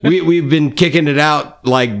We've been kicking it out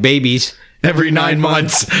like babies. Every 9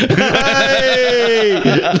 months. Hey!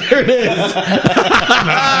 There it is.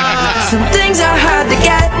 Some things are hard to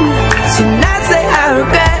get. Some nights they I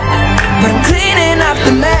regret. When cleaning up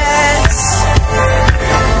the mess.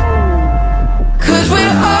 'Cause we're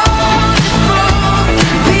all just broken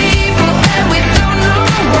people and we don't know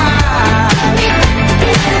why.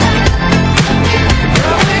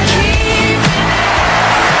 But we're keeping.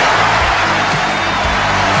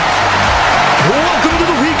 Welcome to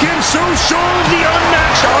the Weekend Social, the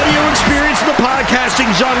unmatched audio experience in the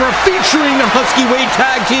podcasting genre, featuring the Husky Weight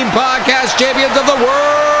Tag Team Podcast Champions of the World.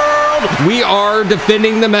 We are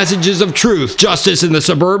defending the messages of truth, justice in the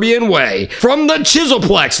suburban way. From the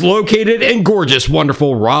Chiselplex, located in gorgeous,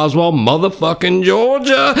 wonderful Roswell, motherfucking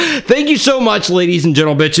Georgia. Thank you so much, ladies and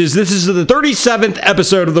gentle bitches. This is the 37th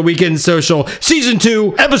episode of the Weekend Social, Season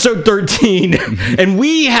 2, Episode 13. And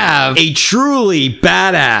we have a truly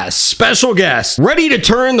badass special guest ready to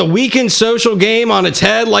turn the Weekend Social game on its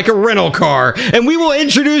head like a rental car. And we will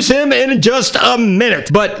introduce him in just a minute.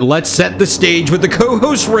 But let's set the stage with the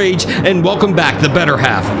co-host Rage and welcome back the better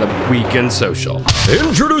half of the Weekend Social.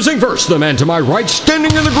 Introducing first, the man to my right,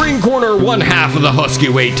 standing in the green corner, one half of the Husky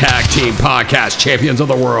Weight Tag Team Podcast Champions of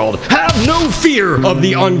the World. Have no fear of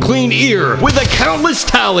the unclean ear, with a countless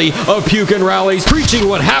tally of puke and rallies, preaching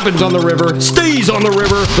what happens on the river, stays on the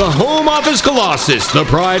river, the home office Colossus, the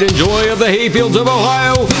pride and joy of the hayfields of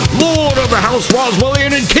Ohio, Lord of the House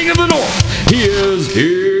Roswellian and King of the North. He is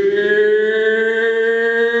here.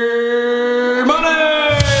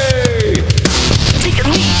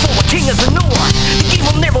 King of the North, the game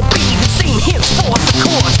will never be the same henceforth, of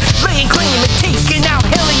course. Laying claim and taking out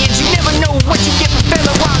hellions. You never know what you get from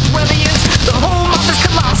fellow Roswellians. The home office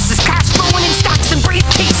Colossus, cash flowing in stocks and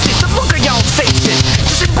briefcases. The look on y'all's faces,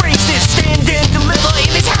 just embrace this, stand and deliver.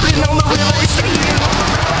 It is happening on the river, it's happening on the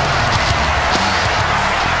river.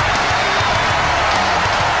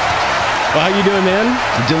 Well, how you doing, man?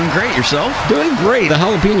 I'm doing great. Yourself? Doing great. The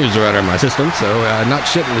jalapenos are out of my system, so not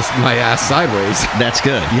shitting my ass sideways. That's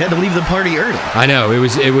good. You had to leave the party early. I know. It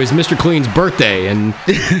was Mr. Clean's birthday, and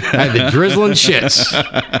I had the drizzling shits.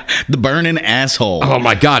 The burning asshole. Oh,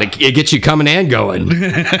 my God. It gets you coming and going.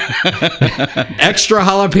 Extra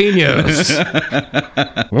jalapenos.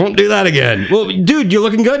 Won't do that again. Well, dude, you're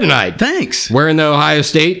looking good tonight. Thanks. Wearing the Ohio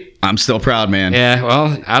State. I'm still proud, man. Yeah,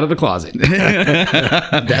 well, out of the closet.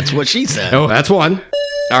 That's what she said. Oh, that's one.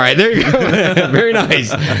 All right, there you go. Very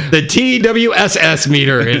nice. The TWSS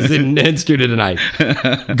meter is in studio tonight.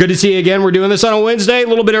 Good to see you again. We're doing this on a Wednesday, a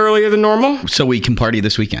little bit earlier than normal. So we can party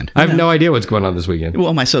this weekend. I have no idea what's going on this weekend.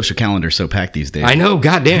 Well, my social calendar's so packed these days. I know,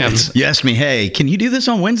 goddamn. You asked me, hey, can you do this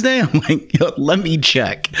on Wednesday? I'm like, yo, let me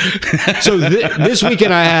check. So this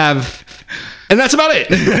weekend I have... And that's about it.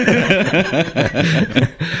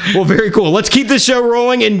 Well, very cool. Let's keep this show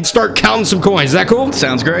rolling and start counting some coins. Is that cool?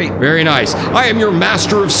 Sounds great. Very nice. I am your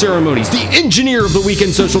master of ceremonies, the engineer of the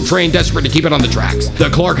Weekend Social train, desperate to keep it on the tracks. The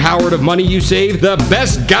Clark Howard of Money You Save, the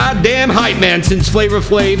best goddamn hype man since Flavor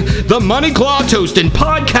Flav, the Money Claw toasting,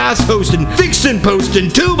 podcast hosting, fixin' posting,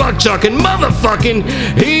 $2 chucking,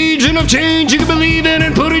 motherfucking agent of change you can believe in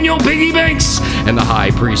and put in your piggy banks, and the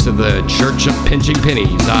high priest of the Church of Pinching Pennies.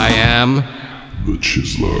 I am... The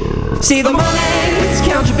Chiseler. See the money,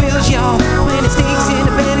 count your bills, y'all. When it sneaks in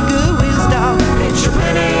the bed of Goodwill's dog. It's your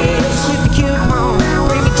pennies with the coupon.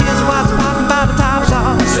 Bring your chisel while it's popping by the tops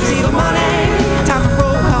off. See the money, time for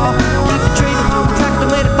roll call. Keep the train on the track, don't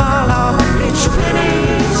let it fall off. It's your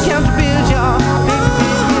pennies, count your bills, y'all. $50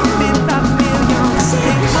 billion. See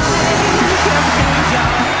the money, count your bills,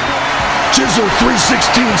 y'all. Chisel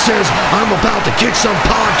 316 says, I'm about to kick some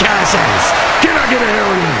podcast ass. Can I get a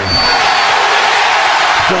heroin?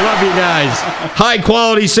 I love you guys. High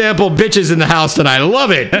quality sample bitches in the house tonight. I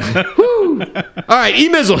love it. Woo. All right,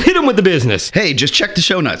 E-Mizzle, hit him with the business. Hey, just check the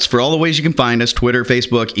show notes for all the ways you can find us. Twitter,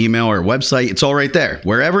 Facebook, email, or website. It's all right there.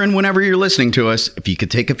 Wherever and whenever you're listening to us, if you could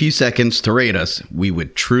take a few seconds to rate us, we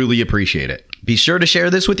would truly appreciate it. Be sure to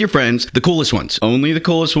share this with your friends, the coolest ones, only the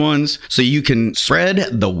coolest ones, so you can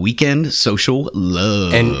spread the Weekend Social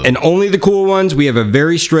love. And only the cool ones. We have a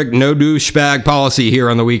very strict no douchebag policy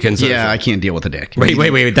here on the Weekend Social. Yeah, I can't deal with a dick. Wait.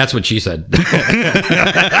 That's what she said.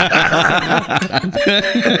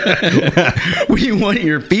 We want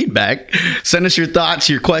your feedback. Send us your thoughts,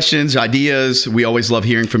 your questions, ideas. We always love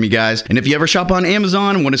hearing from you guys. And if you ever shop on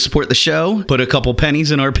Amazon and want to support the show, put a couple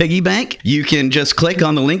pennies in our piggy bank, you can just click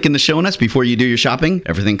on the link in the show notes before you you do your shopping.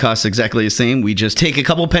 Everything costs exactly the same. We just take a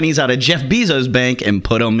couple pennies out of Jeff Bezos' bank and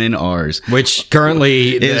put them in ours. Which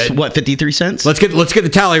currently Is what, 53 cents? Let's get the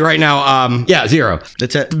tally right now. Yeah, 0.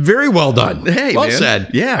 That's it. Very well done. Hey, well man.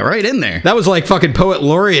 said. Yeah, right in there. That was like fucking poet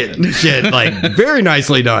laureate shit. Like, very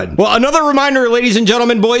nicely done. Well, another reminder, ladies and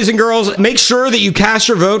gentlemen, boys and girls, make sure that you cast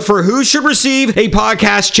your vote for who should receive a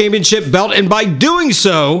podcast championship belt. And by doing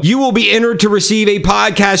so, you will be entered to receive a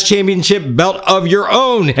podcast championship belt of your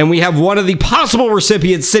own. And we have one of the possible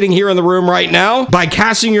recipients sitting here in the room right now. By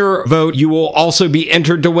casting your vote, you will also be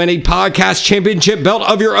entered to win a podcast championship belt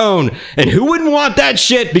of your own. And who wouldn't want that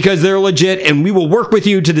shit? Because they're legit, and we will work with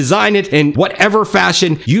you to design it in whatever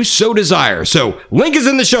fashion you so desire. So, link is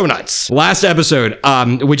in the show notes. Last episode,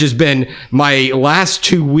 which has been my last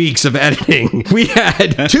 2 weeks of editing, we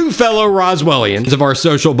had 2 fellow Roswellians of our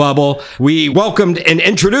social bubble. We welcomed and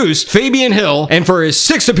introduced Fabian Hill, and for his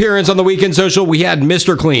 6th appearance on the Weekend Social, we had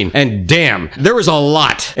Mr. Clean. And damn, there was a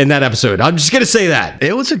lot in that episode. I'm just gonna say that.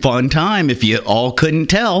 It was a fun time if you all couldn't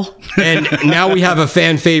tell. And now we have a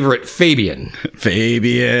fan favorite, Fabian.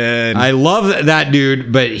 Fabian. I love that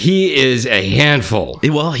dude, but he is a handful.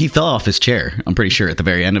 Well, he fell off his chair, I'm pretty sure, at the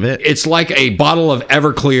very end of it. It's like a bottle of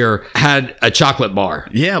Everclear had a chocolate bar.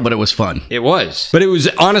 Yeah, but it was fun. It was. But it was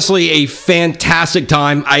honestly a fantastic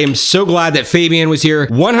time. I am so glad that Fabian was here.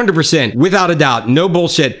 100%, without a doubt, no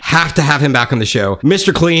bullshit. Have to have him back on the show.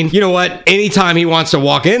 Mr. Clean, you know what? Anytime he wants to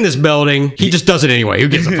walk in this building, he just does it anyway. Who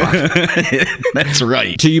gives a fuck? That's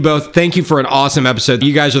right. To you both, thank you for an awesome episode.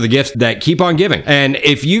 You guys are the gifts that keep on giving. And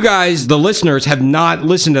if you guys, the listeners, have not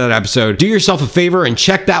listened to that episode, do yourself a favor and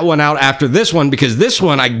check that one out after this one, because this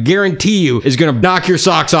one, I guarantee you, is going to knock your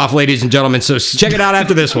socks off, ladies and gentlemen. So check it out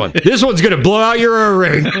after this one. This one's going to blow out your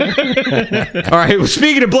earring. All right, well,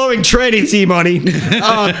 speaking of blowing trannies, E-Money,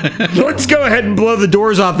 let's go ahead and blow the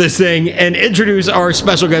doors off this thing and introduce our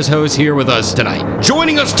special guest host here with us tonight.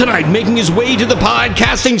 Joining us tonight, making his way to the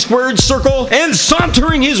podcasting squared circle and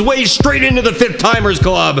sauntering his way straight into the Fifth Timers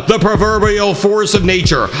Club, the proverbial force of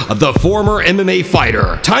nature, the former MMA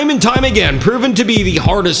fighter. Time and time again, proven to be the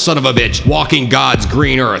hardest son of a bitch walking God's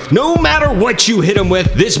green earth. No matter what you hit him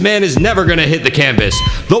with, this man is never going to hit the canvas.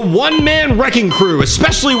 The one-man wrecking crew,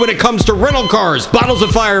 especially when it comes to rental cars, bottles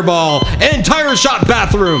of Fireball, and tire shop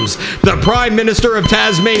bathrooms. The Prime Minister of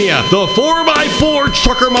Tasmania, the 4x4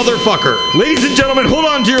 trucker motherfucker. Ladies and gentlemen, hold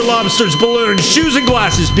on to your lobsters, balloons, shoes, and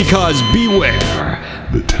glasses, because beware.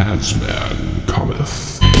 The Tasman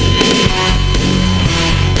cometh.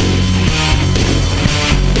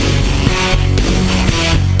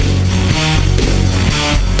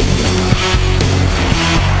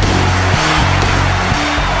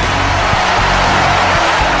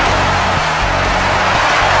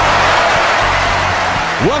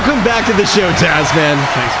 Welcome back to the show, Tasman.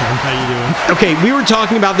 Thanks, man. How you doing? Okay, we were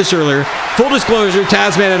talking about this earlier. Full disclosure,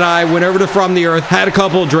 Tasman and I went over to From the Earth, had a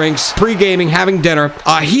couple of drinks, pre-gaming, having dinner.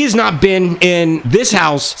 He has not been in this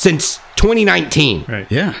house since 2019. Right.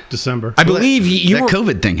 Yeah. December. I believe you that were...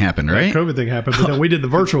 COVID thing happened, right? COVID thing happened, but then we did the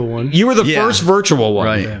virtual one, You were the Yeah. first virtual one.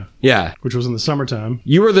 Right. Yeah. Yeah. which was in the summertime.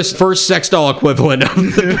 You were the first sex doll equivalent of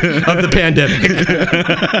the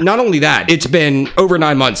pandemic. Not only that, it's been over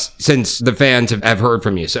 9 months since the fans have heard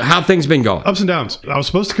from you. So how have things been going? Ups and downs. I was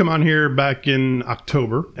supposed to come on here back in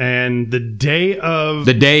October, and the day of...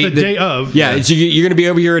 Yeah, so you're going to be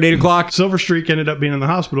over here at 8 o'clock? Silver Streak ended up being in the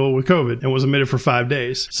hospital with COVID and was admitted for 5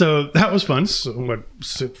 days. So that was fun. So, what,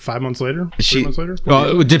 5 months later? 3 months later?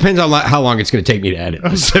 Well, it depends on how long it's going to take me to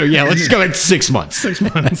edit. So yeah, let's go at 6 months. 6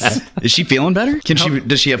 months. Is she feeling better?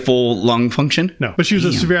 Does she have full lung function? No, but she was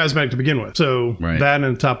a severe asthmatic to begin with. So Right. that, and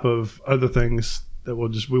on top of other things that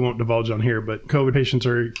we won't divulge on here, but COVID patients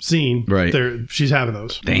are seen. Right. She's having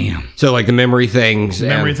those. Damn. So like the memory things.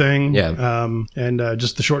 Memory thing. Yeah. And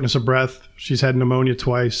just the shortness of breath. She's had pneumonia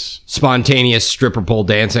twice. Spontaneous stripper pole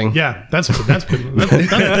dancing. Yeah, that's the bonus.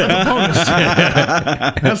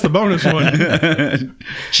 That's the bonus one.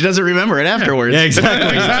 She doesn't remember it afterwards. Yeah,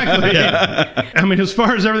 exactly. Exactly. Yeah. I mean, as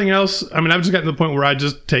far as everything else, I mean, I've just gotten to the point where I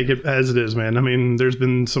just take it as it is, man. I mean, there's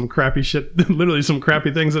been some crappy shit, literally some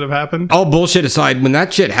crappy things that have happened. All bullshit aside, when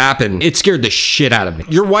that shit happened, it scared the shit out of me.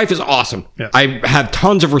 Your wife is awesome. Yeah. I have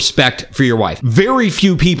tons of respect for your wife. Very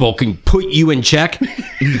few people can put you in check.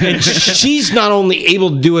 And she's not only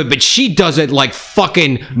able to do it, but she does it like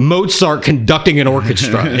fucking Mozart conducting an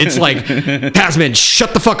orchestra. It's like, Tasman,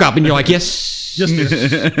 shut the fuck up. And you're like, yes.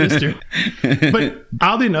 Just do. But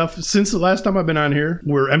oddly enough, since the last time I've been on here,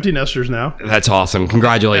 we're empty nesters now. That's awesome.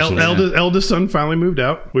 Congratulations. Eldest son finally moved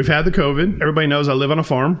out. We've had the COVID. Everybody knows I live on a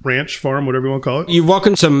farm, ranch, farm, whatever you want to call it. You've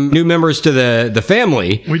welcomed some new members to the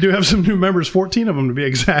family. We do have some new members, 14 of them to be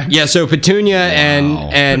exact. Yeah, so Petunia and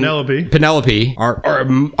Penelope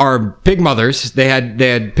are pig mothers. They had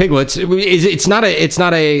piglets. It's not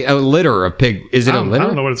a litter of pig. Is it a litter? I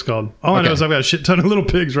don't know what it's called. All I know is I've got a shit ton of little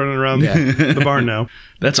pigs running around the barn now.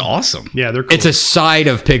 That's awesome. Yeah, they're cool. It's a side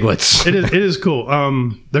of piglets. It is cool.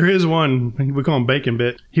 There is one, we call him Bacon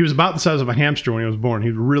Bit. He was about the size of a hamster when he was born. He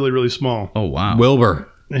was really, really small. Oh, wow. Wilbur.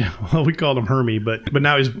 Yeah, well, we called him Hermie, but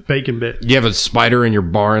now he's Bacon Bit. You have a spider in your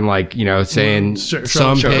barn, like, saying some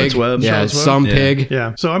pig. Some pig.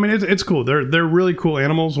 Yeah. So I mean, it's cool. They're really cool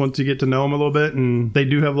animals once you get to know them a little bit, and they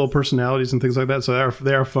do have little personalities and things like that. So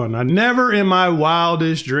they are fun. I never in my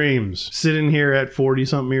wildest dreams sitting here at 40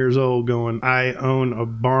 something years old going, I own a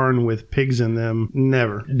barn with pigs in them.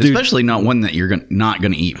 Never. Especially not one that you're not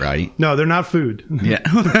going to eat, right? No, they're not food. Yeah.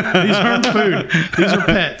 These aren't food. These are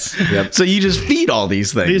pets. Yep. So you just feed all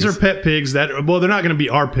these things. These are pet pigs that, well, they're not going to be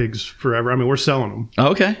our pigs forever. I mean, we're selling them.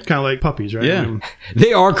 Okay. Kind of like puppies, right? Yeah. I mean,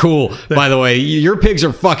 They are cool, by the way. Your pigs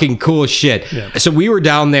are fucking cool as shit. Yeah. So we were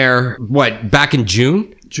down there, back in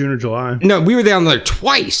June? June or July. No, we were down there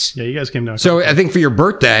twice. Yeah, you guys came down. So I think for your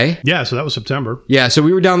birthday. Yeah, so that was September. Yeah, so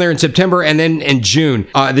we were down there in September and then in June.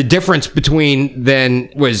 The difference between then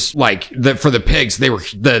was like for the pigs, they were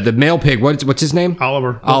the male pig. What's his name?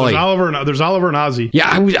 Oliver. Ollie. There's Oliver and Ozzy. Yeah,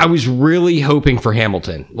 I was really hoping for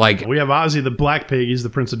Hamilton. Like We have Ozzy, the black pig. He's the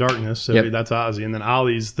Prince of Darkness. So Yep. that's Ozzy. And then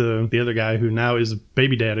Ollie's the other guy who now is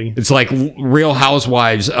baby daddy. it's like Real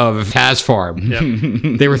Housewives of Taz Farm.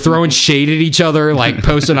 Yep. They were throwing shade at each other, like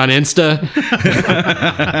posting on Insta,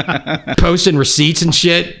 posting receipts and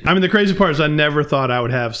shit. I mean, the crazy part is I never thought I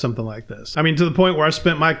would have something like this. I mean, to the point where I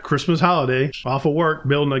spent my Christmas holiday off of work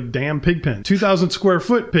building a damn pig pen. 2,000 square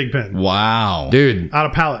foot pig pen. Wow. Dude, Out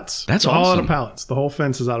of pallets. That's all out awesome. of pallets. The whole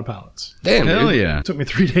fence is out of pallets. damn, Hell dude. yeah. It took me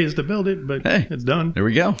 3 days to build it, but Hey. it's done. There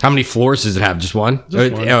we go. How many floors does it have? Just one?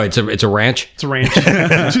 Just one. Oh, it's a ranch. It's a ranch.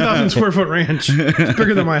 2,000 square foot ranch. It's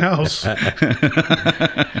bigger than my house.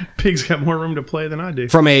 Pigs got more room to play than I do.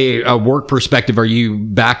 From a work perspective, are you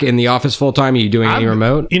back in the office full time? Are you doing any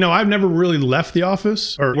remote? You know, I've never really left the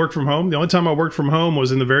office or worked from home. The only time I worked from home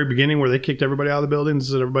was in the very beginning where they kicked everybody out of the building and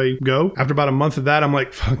said, everybody go. After about a month of that, I'm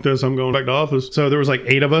like, fuck this, I'm going back to office. So there was like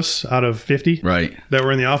 8 of us out of 50 Right. that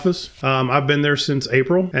were in the office. I've been there since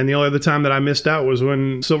April. And the only other time that I missed out was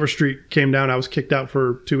when Silver Street came down. I was kicked out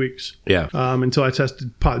for 2 weeks. Yeah. Until I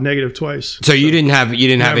tested negative twice. So you didn't have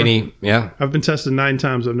Never. any? Yeah. I've been tested 9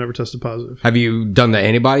 times. I've never tested positive. Have you done the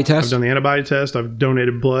antibody test? I've done the antibody test. I've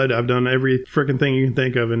donated blood. I've done every freaking thing you can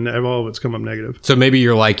think of, and all of it's come up negative. So maybe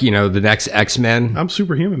you're like, the next X-Men. I'm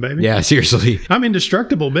superhuman, baby. Yeah, seriously. I'm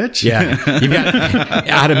indestructible, bitch. Yeah. You've got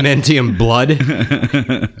adamantium blood.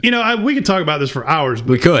 We could talk about this for hours. But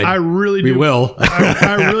We could. I really do. We will.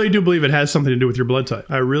 I really do believe it has something to do with your blood type.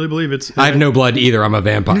 I really believe it's. I have no blood either. I'm a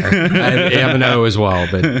vampire. I have an O as well,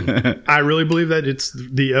 but I really believe that it's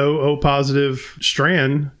the O positive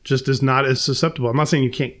strand just is not as susceptible. I'm not saying you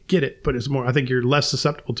can't get it, but it's more. I think you're less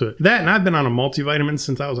susceptible to it. That, and I've been on a multivitamin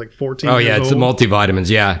since I was like 14. oh years yeah, it's the old. multivitamins.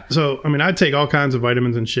 Yeah. So I mean, I take all kinds of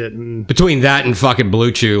vitamins and shit, and Between that and fucking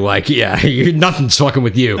Blue Chew, nothing's fucking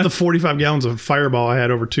with you. the 45 gallons of Fireball I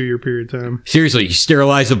had over a 2-year period of time. Seriously, you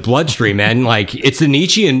sterilize the bloodstream, man. Like, it's the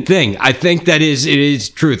Nietzschean thing. I think it is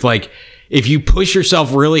truth. Like, if you push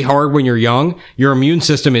yourself really hard when you're young, your immune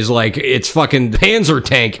system is like, it's fucking Panzer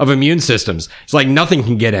tank of immune systems. It's like nothing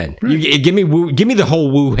can get in. Give me the whole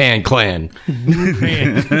Wuhan clan.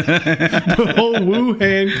 Wuhan. The whole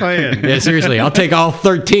Wuhan clan. Yeah, seriously, I'll take all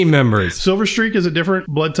 13 members. Silver Streak is a different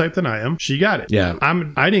blood type than I am. She got it. Yeah.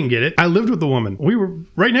 I didn't get it. I lived with the woman. We were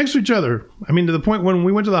right next to each other. I mean, to the point when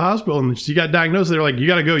we went to the hospital and she got diagnosed, they were like, you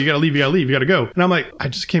got to go, you got to leave, you got to leave, you got to go. And I'm like, I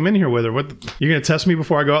just came in here with her. You're going to test me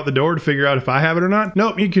before I go out the door to figure out if I have it or not?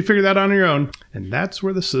 Nope, you can figure that out on your own. And that's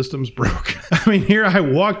where the systems broke. I mean, here I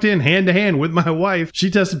walked in hand to hand with my wife.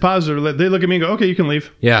 She tested positive. They look at me and go, okay, you can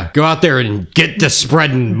leave. Yeah, go out there and get to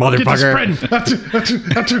spreading, motherfucker. Get to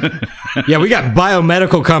spreading. Yeah, we got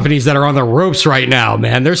biomedical companies that are on the ropes right now,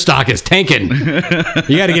 man. Their stock is tanking.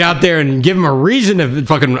 You got to get out there and give them a reason to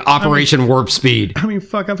fucking Operation Warp Speed. I mean,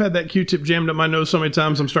 fuck, I've had that Q-tip jammed up my nose so many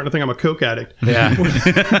times, I'm starting to think I'm a coke addict. Yeah.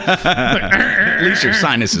 At least your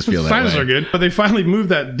sinuses feel that way. Those are good. But they finally moved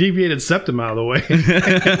that deviated septum out of the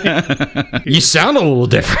way. You sound a little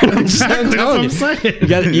different. Exactly, that's what I'm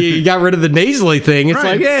saying. You got rid of the nasally thing. It's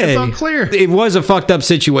Right, like, hey. it's all clear. It was a fucked up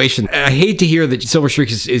situation. I hate to hear that Silver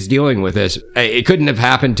Streak is dealing with this. It couldn't have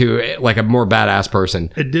happened to like a more badass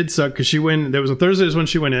person. It did suck because there was a Thursday is when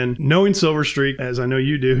she went in, knowing Silver Streak, as I know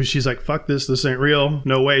you do. She's like, fuck this ain't real.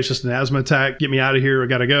 No way, it's just an asthma attack. Get me out of here, I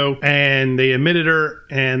gotta go. And they admitted her,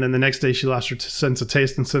 and then the next day she lost her sense of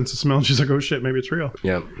taste and sense of smell, and she's like, oh shit, maybe it's real.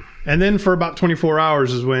 Yep. And then for about 24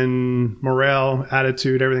 hours is when morale,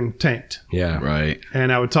 attitude, everything tanked. Yeah. Right.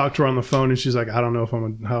 And I would talk to her on the phone, and she's like, I don't know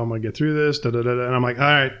how I'm gonna get through this. And I'm like, all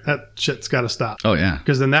right, that shit's got to stop. Oh, yeah.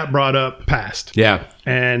 Because then that brought up past. Yeah.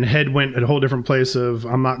 And head went at a whole different place of,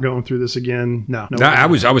 I'm not going through this again. No. I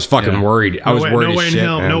was fucking worried. I was worried no way as in shit,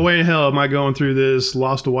 hell, man. no way in hell am I going through this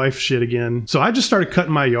lost a wife shit again. So I just started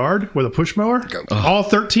cutting my yard with a push mower, all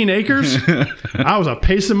 13 acres. I was a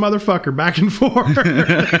pacing motherfucker back and forth,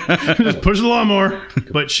 just push the lawnmower.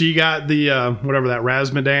 But she got the whatever that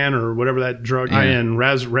Rasmadan or whatever that drug,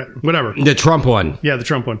 whatever. The Trump one. Yeah, the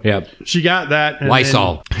Trump one. Yep. She got that. And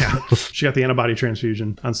Lysol. she got the antibody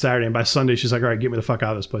transfusion on Saturday, and by Sunday she's like, all right, get me the fuck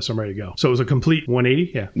out of this place. I'm ready to go. So it was a complete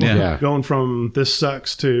 180. Yeah. Going from this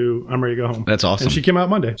sucks to I'm ready to go home. That's awesome. And she came out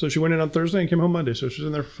Monday. So she went in on Thursday and came home Monday. So she's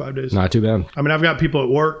in there for 5 days. Not too bad. I mean, I've got people at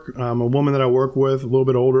work. A woman that I work with, a little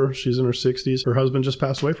bit older. She's in her 60s. Her husband just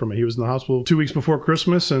passed away from it. He was in the hospital 2 weeks before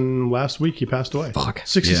Christmas, and last week he passed away. Fuck.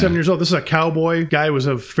 67 Yeah. years old. This is a cowboy guy. Was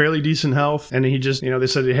of fairly decent health, and he just, they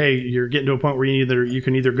said, hey, you're getting to a point where you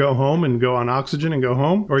can either go home and go on oxygen and go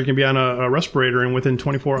home, or you can be on a respirator. And within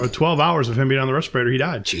 12 hours of him being on the respirator, he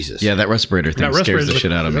died. Jesus. Yeah, that respirator thing scares the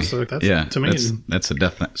shit out of me. To me, that's a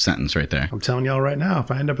death sentence right there. I'm telling y'all right now,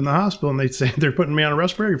 if I end up in the hospital and they say they're putting me on a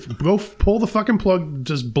respirator, go pull the fucking plug,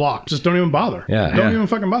 just block. Just don't even bother. Yeah. Don't even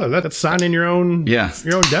fucking bother. That's signing your own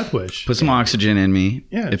death wish. Put some oxygen in me.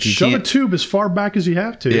 Yeah. If you shove can't, a tube as far back as you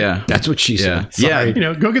have to. Yeah. That's what she said. Yeah. Sorry.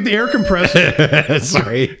 Go get the air compressor.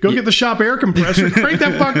 Sorry. Go get the shop air compressor. Crank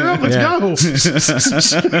that fucker up. Let's go.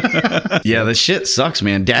 Yeah, the shit sucks,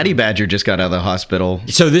 man. Daddy Badger just got out of the hospital.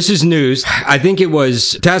 So this is news. I think it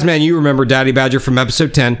was Tasman. You remember Daddy Badger from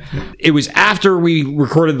episode 10. It was after we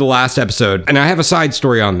recorded the last episode, and I have a side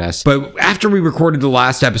story on this. But after we recorded the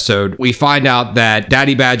last episode, we find out that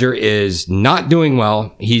Daddy Badger is not doing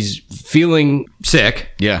well. He's feeling sick,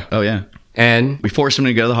 Yeah. Oh, yeah. and We forced him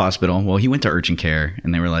to go to the hospital. Well, he went to urgent care,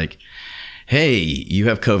 and they were like, hey, you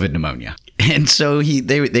have COVID pneumonia. And so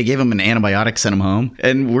they gave him an antibiotic, sent him home.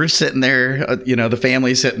 And we're sitting there, the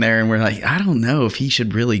family's sitting there, and we're like, I don't know if he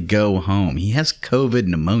should really go home. He has COVID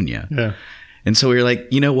pneumonia. Yeah. And so we were like,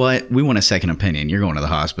 you know what? We want a second opinion. You're going to the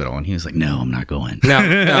hospital. And he was like, no, I'm not going.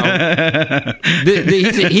 no.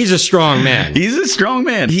 He's a strong man. He's a strong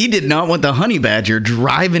man. He did not want the honey badger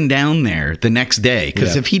driving down there the next day.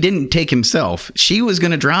 Because if he didn't take himself, she was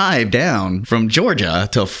going to drive down from Georgia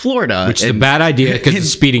to Florida. Which is a bad idea because of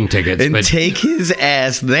speeding tickets. And take his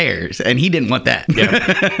ass there. And he didn't want that.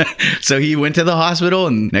 Yeah. So he went to the hospital,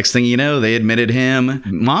 and next thing you know, they admitted him.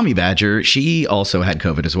 Mommy Badger, she also had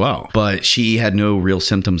COVID as well. But she had no real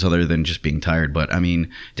symptoms other than just being tired. But I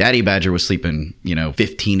mean, Daddy Badger was sleeping,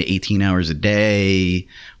 15 to 18 hours a day,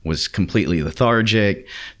 was completely lethargic.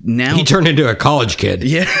 Now He turned into a college kid.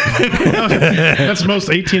 yeah. That's most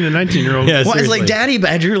 18 and 19-year-olds. Yeah, Well, it's like, seriously. Daddy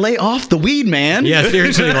Badger, lay off the weed, man. Yeah,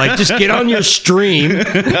 seriously. Like, just get on your stream,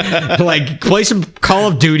 like, play some Call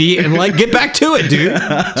of Duty, and, like, get back to it, dude.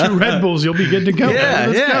 2 Red Bulls, you'll be good to go. Yeah,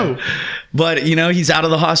 Let's yeah. go. But, he's out of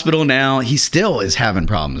the hospital now. He still is having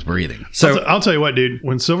problems breathing. So, I'll tell you what, dude.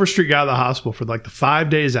 When Silver Streak got out of the hospital for like the 5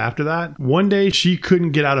 days after that, one day she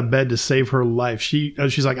couldn't get out of bed to save her life.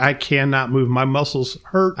 She's like, I cannot move. My muscles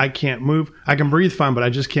hurt. I can't move. I can breathe fine, but I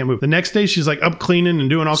just can't move. The next day, she's like up cleaning and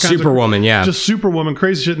doing all kinds of Superwoman, yeah. just Superwoman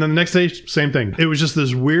crazy shit. And then the next day, same thing. It was just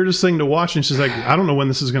this weirdest thing to watch. And she's like, I don't know when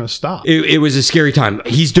this is going to stop. it was a scary time.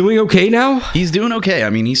 He's doing okay now? He's doing okay. I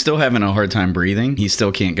mean, he's still having a hard time breathing. He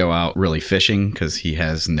still can't go out really fishing because he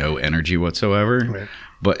has no energy whatsoever. Right.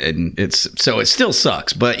 But it still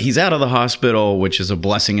sucks. But he's out of the hospital, which is a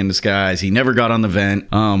blessing in disguise. He never got on the vent,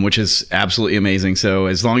 which is absolutely amazing. So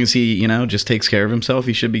as long as he, just takes care of himself,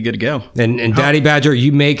 he should be good to go. And Daddy Badger,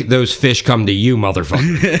 you make those fish come to you,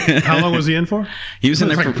 motherfucker. How long was he in for? He was in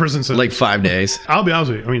there It's for like prison sentence. like 5 days. I'll be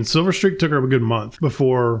honest with you. I mean, Silver Streak took her a good month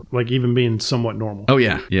before like even being somewhat normal. Oh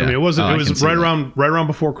yeah, yeah. I mean, it wasn't. Oh, it I was can see right that. around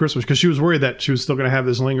before Christmas because she was worried that she was still going to have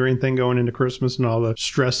this lingering thing going into Christmas and all the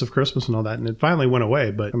stress of Christmas and all that. And it finally went away.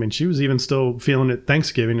 away. But I mean, she was even still feeling it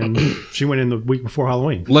Thanksgiving, and she went in the week before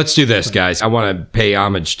Halloween. Let's do this, guys. I want to pay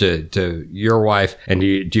homage to your wife and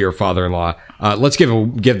to your father-in-law. Let's give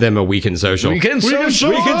them a weekend social. Weekend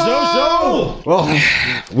social. Well,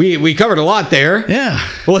 we covered a lot there. Yeah.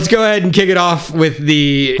 Well, let's go ahead and kick it off with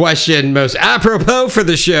the question most apropos for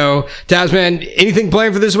the show. Tasman, anything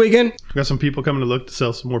planned for this weekend? I've got some people coming to look to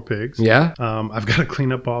sell some more pigs. Yeah. I've got to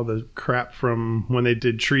clean up all the crap from when they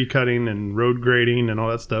did tree cutting and road grading and all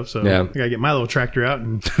that stuff. So Yeah. I got to get my little tractor out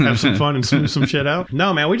and have some fun and smooth some shit out.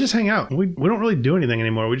 No, man, we just hang out. We don't really do anything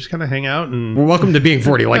anymore. We just kind of hang out and Well, welcome to being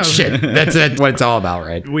 40. Like Yeah. shit. That's what it's all about,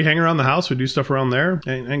 right? we hang around the house. We do stuff around there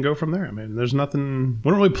and go from there. I mean, there's nothing.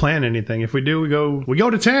 We don't really plan anything. If we do, we go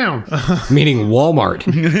to town. Meaning Walmart.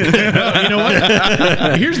 You know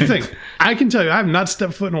what? Here's the thing. I can tell you, I have not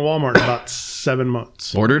stepped foot in a Walmart in about 7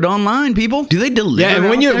 months. Ordered online, people. Do they deliver? Yeah, and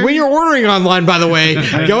when you're ordering online, by the way,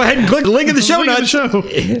 go ahead and click the link in the show Link in the notes. show.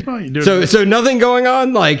 Oh, you do it. So nothing going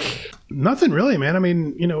on, like. Nothing really, man. I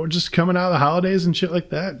mean, we're just coming out of the holidays and shit like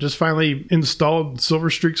that. Just finally installed Silver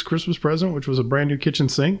Streak's Christmas present, which was a brand new kitchen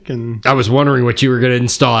sink. And I was wondering what you were going to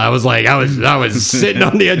install. I was sitting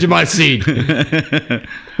on the edge of my seat.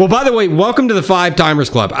 Well, by the way, welcome to the Five Timers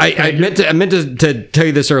Club. I meant to tell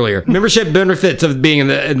you this earlier. Membership benefits of being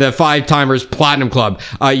in the Five Timers Platinum Club.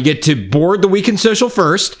 You get to board the weekend social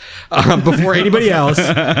first before anybody else,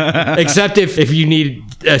 except if you need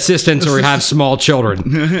assistance or have small children.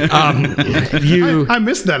 I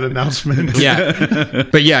missed that announcement. Yeah.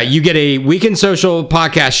 But yeah, you get a Weekend Social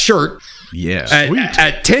podcast shirt. Yeah.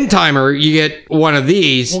 At 10 timer, you get one of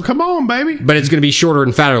these. Well, come on, baby. But it's going to be shorter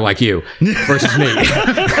and fatter like you versus me.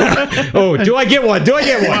 Oh, do I get one?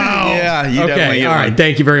 Wow. Yeah, you definitely Okay, get all right. one.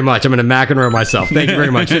 Thank you very much. I'm going to McEnroe myself. Thank you very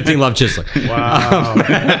much. 15 Love Chisler.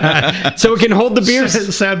 Wow. So it can hold the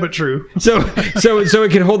beers. Sad but true. So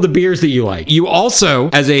it can hold the beers that you like. You also,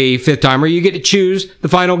 as a fifth timer, you get to choose the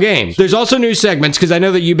final game. There's also new segments because I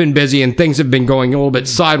know that you've been busy and things have been going a little bit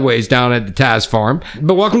sideways down at the Taz farm.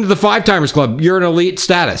 But welcome to the Five Timers Club. You're an elite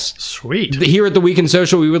status. Sweet. Here at the Weekend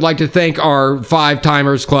Social, we would like to thank our Five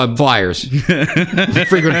Timers Club flyers,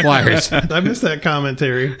 frequent flyers. I missed that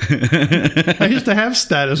commentary. I used to have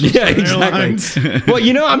status with Yeah, certain airlines. exactly.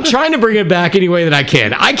 Well, I'm trying to bring it back any way that I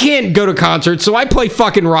can. I can't go to concerts, so I play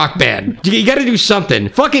fucking Rock Band. You got to do something.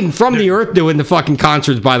 Fucking From the Earth doing the fucking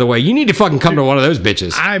concerts, by the way. You need to fucking come to one of those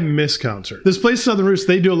bitches. I miss concert. This place, Southern Roots,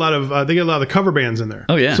 they do a lot of they get a lot of the cover bands in there.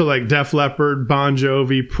 Oh, yeah. So like Def Leppard, Bon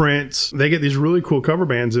Jovi, Prince. They get these really cool cover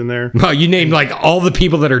bands in there. Well, you named like all the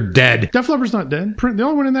people that are dead. Def Leppard's not dead. The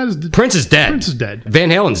only one in that is Prince is dead. Prince is dead. Van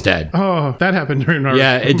Halen's dead. Oh, that happened during our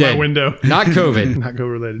Yeah, it my did. window. Not COVID. Not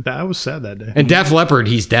COVID related. I was sad that day. And Def Leppard,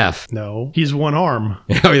 he's deaf. No, he's one arm.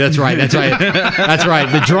 Oh, that's right. That's right. That's right.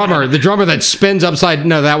 The drummer that spins upside.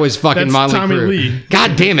 No, that was fucking That's Motley Tommy Crue. Lee.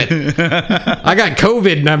 God damn it! I got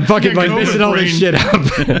COVID and I'm fucking got like COVID messing all this brain. shit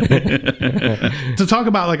up. To talk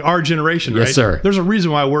about like our generation, Yes, right? sir. There's a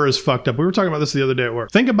reason why we're as fucked up. We were talking about this the other day at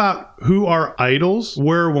work. Think about who our idols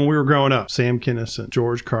were when we were growing up. Sam Kinison,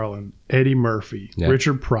 George Carlin, Eddie Murphy, Yeah.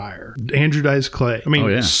 Richard Pryor, Andrew Dice Clay. I mean, Oh,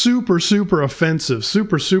 yeah. super, super offensive,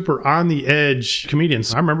 super on the edge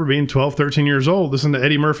comedians. I remember being 12, 13 years old, listening to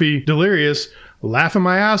Eddie Murphy Delirious, laughing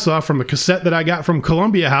my ass off from the cassette that I got from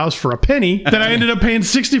Columbia House for a penny that I ended up paying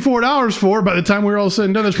 $64 for by the time we were all said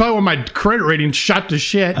and done. That's probably when my credit rating shot to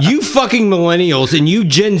shit. You fucking millennials and you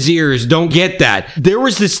Gen Zers don't get that. There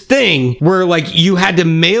was this thing where like you had to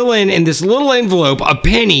mail in this little envelope a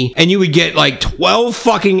penny and you would get like 12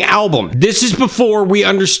 fucking albums. This is before we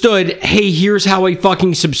understood, hey, here's how a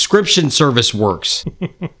fucking subscription service works.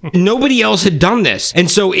 Nobody else had done this. And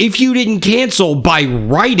so if you didn't cancel by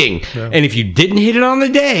writing, and if you didn't hit it on the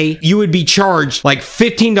day, you would be charged like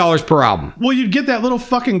 $15 per album. Well, you'd get that little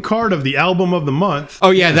fucking card of the album of the month. Oh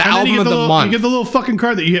yeah, the And then album you get of the little, month. You get the little fucking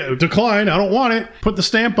card that you decline. I don't want it. Put the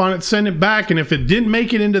stamp on it, send it back. And if it didn't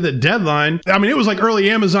make it into the deadline, I mean, it was like early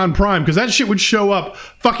Amazon Prime because that shit would show up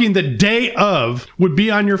fucking the day of, would be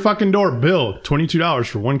on your fucking door. Bill, $22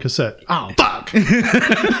 for one cassette. Oh, fuck.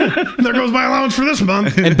 There goes my allowance for this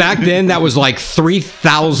month. And back then, that was like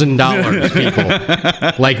 $3,000,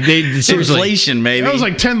 people. Like, they seriously. Inflation, maybe. That was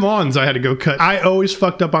like 10 lawns I had to go cut. I always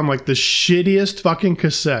fucked up on like the shittiest fucking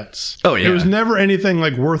cassettes. Oh, yeah. It was never anything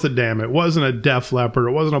like worth a damn. It wasn't a Def Leppard.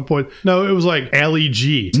 It wasn't a point. No, it was like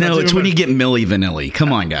LEG. No, That's it's even when a- you get Milli Vanilli.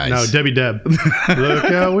 Come on, guys. No, Debbie Deb. Look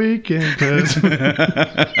how we can kiss.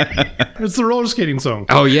 It's the roller skating song.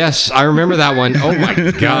 Oh, yes. I remember that one. Oh,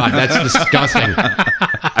 my God. That's disgusting.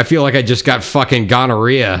 I feel like I just got fucking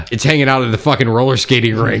gonorrhea. It's hanging out at the fucking roller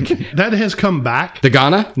skating rink. That has come back. The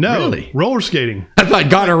Ghana? No, Really? roller skating. I thought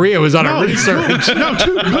gonorrhea was on a research. No,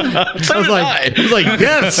 dude. I was like,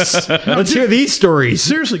 yes. Let's hear these stories.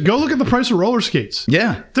 Seriously, go look at the price of roller skates.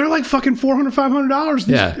 Yeah. They're like fucking $400, $500.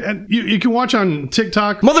 Yeah. And you can watch on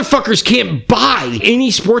TikTok. Motherfuckers can't buy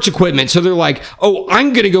any sports equipment, so they're like, oh,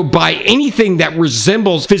 I'm going to go buy anything that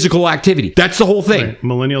resembles physical activity. That's the whole thing. Right.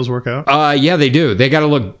 Millennials work out. Yeah, they do. They got to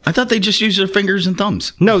look... I thought they just use their fingers and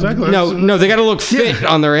thumbs. No, Exactly. no, they got to look fit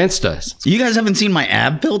on their Instas. You guys haven't seen my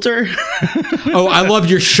ab filter? Oh, I love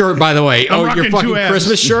your shirt, by the way. Oh, your rocking fucking 2 abs.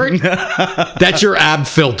 Christmas shirt? That's your ab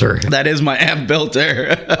filter. That is my ab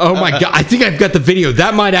filter. Oh my God. I think I've got the video.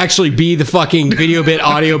 That might actually be the fucking Video Bit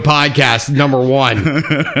audio podcast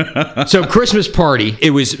 #1. So Christmas party, it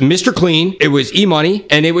was Mr. Clean, it was E-Money,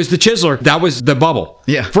 and it was the Chiseler. That was the bubble.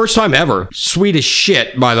 Yeah. First time ever. Sweet as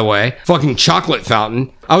shit, by the way. Fucking chocolate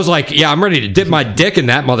fountain. I was like, yeah, I'm ready to dip my dick in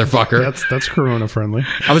that motherfucker. That's Corona friendly.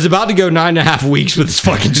 I was about to go 9.5 weeks with this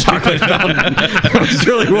fucking chocolate fountain. It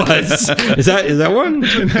really was. Is that one?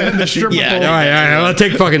 The stripper Yeah, pole. All right. I'll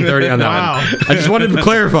take fucking 30 on that Wow. one. I just wanted to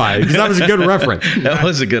clarify because that was a good reference. That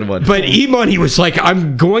was a good one. But E-Money was like,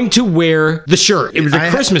 I'm going to wear the shirt. It was a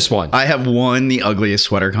Christmas one. I have won the ugliest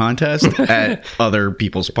sweater contest at other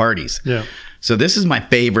people's parties. Yeah. So this is my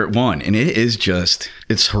favorite one, and it is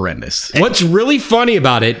it's horrendous. What's really funny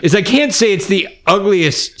about it is I can't say it's the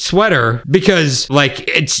ugliest sweater because, like,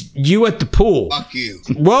 it's you at the pool. Fuck you.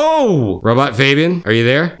 Whoa! Robot Fabian, are you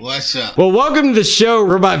there? What's up? Well, welcome to the show,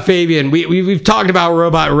 Robot Fabian. We've talked about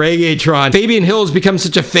Robot Reggaetron. Fabian Hill has become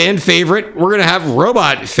such a fan favorite. We're going to have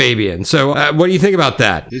Robot Fabian. So what do you think about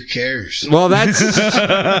that? Who cares? Well, that's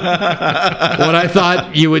what I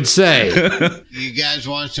thought you would say. You guys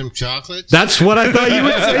want some chocolates? That's what I thought you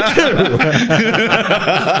would say, too.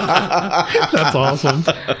 That's awesome.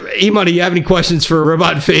 E-Money, you have any questions for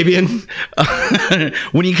Robot Fabian?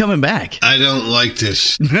 When are you coming back? I don't like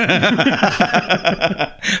this.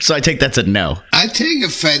 So I take that's a no. I take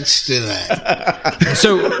offense to that.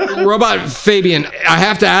 So, Robot Fabian, I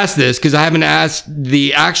have to ask this because I haven't asked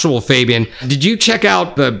the actual Fabian. Did you check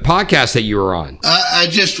out the podcast that you were on? I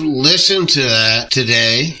just listened to that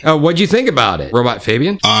today. What'd you think about it, Robot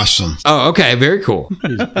Fabian? Awesome. Oh, okay. Very cool.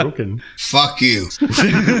 He's broken. Fuck you.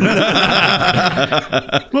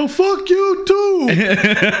 Well, fuck you too.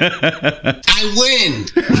 I win.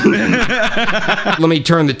 Let me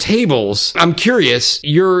turn the tables. I'm curious.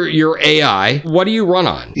 Your AI, what do you run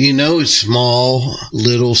on? You know, small,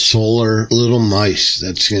 little solar, little mice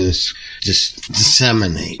that's going to just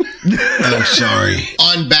disseminate. Oh, sorry.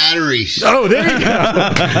 On batteries. Oh, there you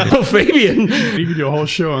go. Oh, Fabian. You could do a whole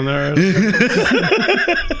show on there.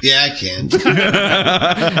 Yeah, I can.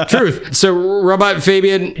 Truth. So, Robot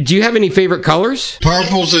Fabian, do you have any favorite colors?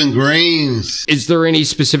 Purples and greens. Is there any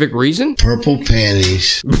specific reason? Purple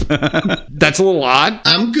panties. That's a little odd.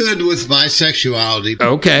 I'm good with my sexuality.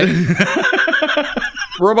 Okay.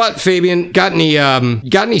 Robot Fabian, got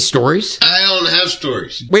any stories? I don't have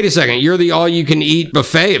stories. Wait a second, you're the all-you-can-eat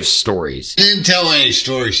buffet of stories. I didn't tell any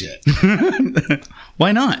stories yet.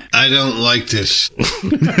 Why not? I don't like this.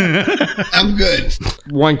 I'm good.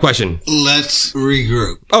 One question. Let's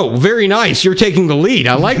regroup. Oh, very nice. You're taking the lead.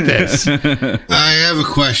 I like this. I have a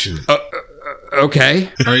question. Okay.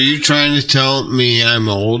 Are you trying to tell me I'm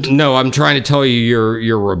old? No, I'm trying to tell you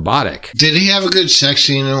you're robotic. Did he have a good sex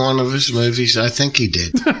scene in one of his movies? I think he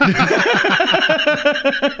did.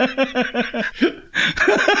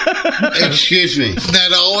 Excuse me.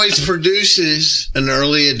 That always produces an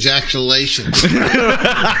early ejaculation.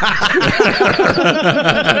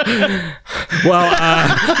 Well,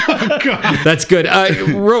 that's good.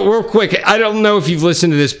 Real quick, I don't know if you've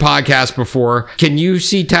listened to this podcast before. Can you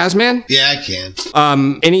see Tasman? Yeah, I can.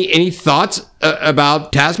 Any thoughts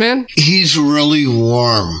about Tasman? He's really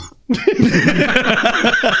warm.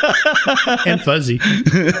 And fuzzy.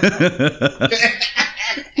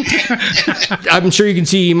 I'm sure you can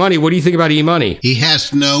see E-Money. What do you think about E-Money? He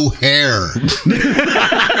has no hair.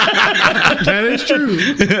 That is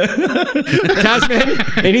true.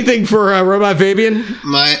 Tasman, anything for Robot Fabian?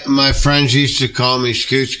 My friends used to call me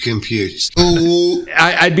Scooch Computes. Ooh.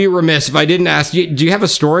 I'd be remiss if I didn't ask you. Do you have a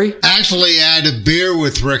story? Actually, I had a beer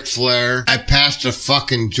with Ric Flair. I passed a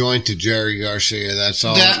fucking joint to Jerry Garcia. That's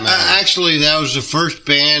all that matters. Actually, that was the first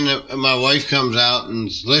band that my wife comes out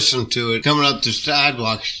and listened to it. Coming up the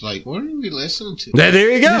sidewalk, she's like, what are we listening to?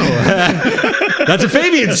 There you go. That's a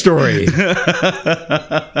Fabian story.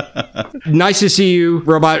 Nice to see you,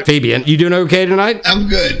 Robot Fabian. You doing okay tonight? I'm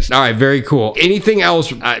good. All right, very cool. Anything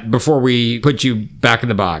else before we put you back in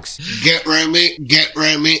the box? Get Remy.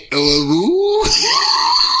 Ooh.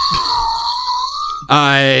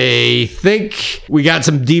 I think we got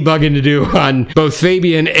some debugging to do on both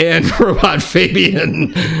Fabian and Robot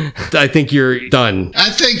Fabian. I think you're done. I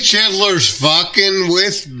think Chandler's fucking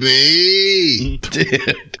with me.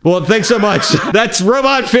 Dude. Well, thanks so much. That's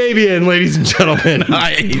Robot Fabian, ladies and gentlemen.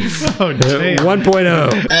 Nice. Oh, damn.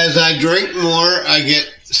 1.0. As I drink more, I get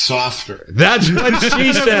softer. That's what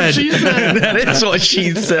she said. That is what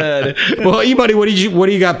she said. Well, E-Buddy, what do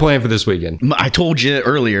you got planned for this weekend? I told you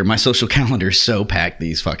earlier, my social calendar is so packed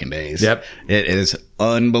these fucking days. Yep. It is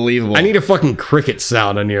unbelievable. I need a fucking cricket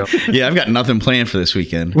sound on you. Yeah, I've got nothing planned for this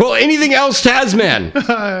weekend. Well, anything else, Tasman?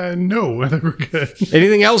 No, I think we're good.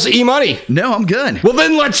 Anything else, E-Money? No, I'm good. Well,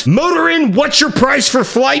 then let's motor in What's Your Price for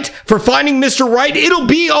Flight for Finding Mr. Right? It'll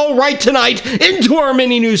be all right tonight into our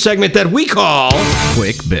mini news segment that we call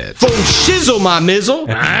Quick bit. Phone Shizzle, my mizzle.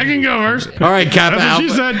 I can go first. All right, Kappa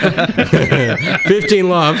That's what she Alpha. said. 15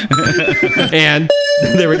 love. And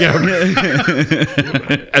there we go.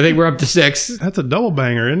 I think we're up to 6. That's a double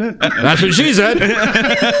banger, isn't it? That's what she said.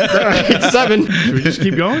 All right, 7. Should we just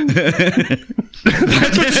keep going?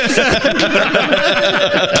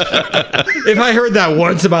 If I heard that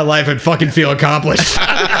once in my life, I'd fucking feel accomplished.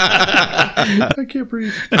 I can't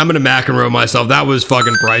breathe. I'm gonna macaron myself. That was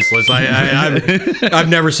fucking priceless. I've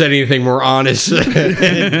never said anything more honest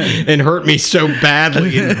and hurt me so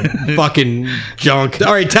badly in fucking junk.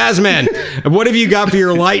 All right, Tasman, what have you got for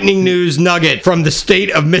your lightning news nugget from the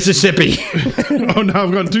state of Mississippi? Oh, no,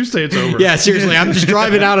 I've gone 2 states over. Yeah, seriously, I'm just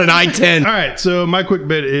driving out an I-10. All right, so my quick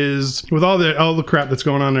bit is with all the crap that's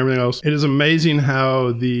going on and everything else, it is amazing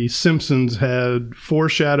how the Simpsons had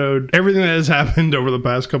foreshadowed everything that has happened over the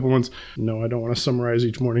past couple months. No, I don't want to summarize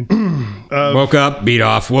each morning. Woke up, beat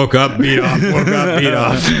off. Woke up, beat off. Woke up, beat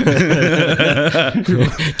off.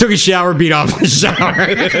 Took a shower, beat off the shower.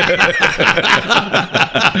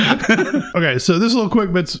 Okay, so this little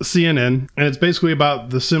quick bit's CNN, and it's basically about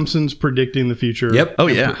the Simpsons predicting the future. Yep. Oh,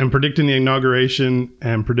 yeah. And predicting the inauguration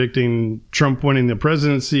and predicting Trump winning the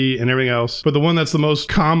presidency and everything else. But the one that's the most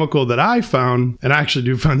comical that I found, and I actually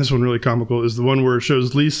do find this one really comical, is the one where it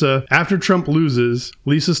shows Lisa, after Trump loses,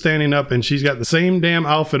 Lisa standing up and she's got the same damn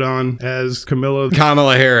outfit on as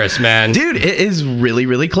Kamala Harris, man. Dude, it is really,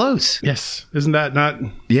 really close. Yes. Isn't that not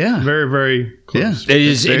Yeah. very, very close? Yeah. It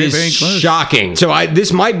is Very, very close. shocking. So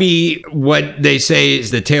this might be what they say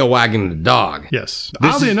is the tail wagging the dog. Yes.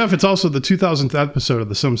 Oddly enough, it's also the 2000th episode of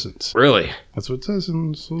The Simpsons. Really? That's what it says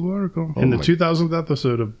in this little article. In the 2000th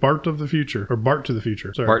episode of Bart of the Future, or Bart to the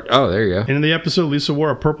Future. Sorry. Oh, there you go. And in the episode, Lisa wore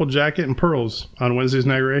a purple jacket and pearls. On Wednesday's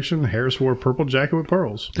inauguration, Harris wore a purple jacket with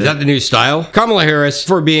pearls. Is that the new style? Kamala Harris,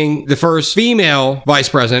 for being the first female vice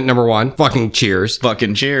president, number one, fucking cheers.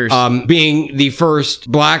 Fucking cheers. Being the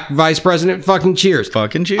first black vice president, fucking cheers.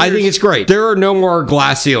 Fucking cheers. I think it's great. There are no more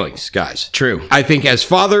glass ceilings, guys. True. I think as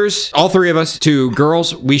fathers, all three of us, to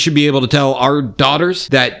girls, we should be able to tell our daughters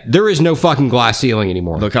that there is no fucking glass ceiling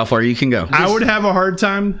anymore. Look how far you can go. I would have a hard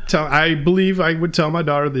time. I believe I would tell my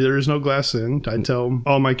daughter that there is no glass ceiling. I'd tell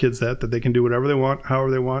all my kids that they can do whatever they want, however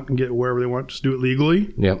they want, and get wherever they want. Just do it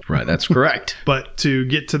legally. Yep. Right, that's correct. But to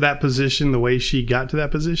get to that position the way she got to that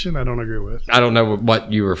position, I don't agree with. I don't know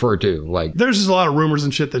what you refer to. Like, There's just a lot of rumors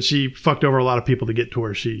and shit that she fucked over a lot of people to get to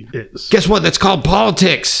where she is. guess what? That's called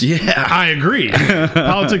politics. Yeah. I agree.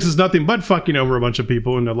 Politics is nothing but fucking over a bunch of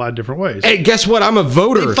people in a lot of different ways. Hey, guess what? I'm a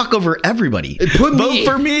voter. They fuck over everybody. Put me-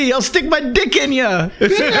 Vote for me. I'll stick my dick in ya.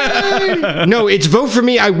 No, it's vote for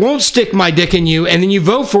me. I won't stick my dick in you. And then you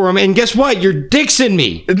vote for him. And guess what? Your dick's in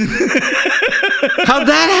me. How'd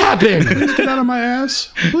that happen? Get out of my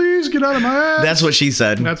ass. Please get out of my ass. That's what she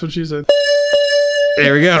said. That's what she said.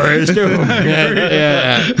 There we go. There's two.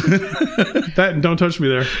 Yeah. That and don't touch me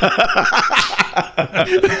there.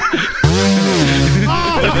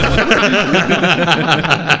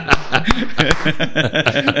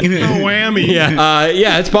 No whammy.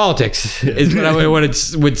 Yeah, it's politics. Is what I would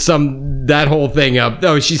would sum that whole thing up.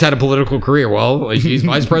 Oh, she's had a political career. Well, she's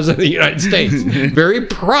vice president of the United States. Very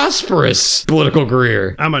prosperous political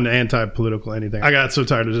career. I'm an anti-political anything. I got so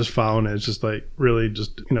tired of just following it. It's just like really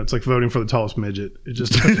just, it's like voting for the tallest midget. It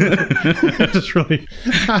just, just really.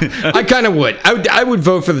 I kind of would. I would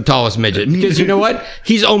vote for the tallest midget because you know what?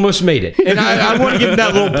 He's almost made it, and I want to give him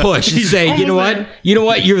that little push and say, you know what?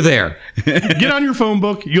 You're there. Get on your phone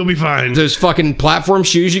book. You'll be fine. Those fucking platform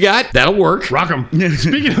shoes you got, that'll work. Rock them.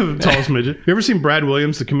 Speaking of the tallest midget, you ever seen Brad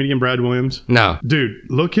Williams, the comedian Brad Williams? No. Dude,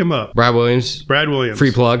 look him up. Brad Williams. Brad Williams.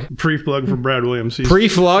 Free plug. Pre-plug for Brad Williams. He's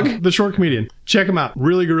Pre-plug? the short comedian. Check him out.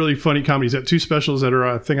 Really, really funny comedy. He's got 2 specials that are,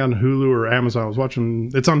 I think, on Hulu or Amazon. I was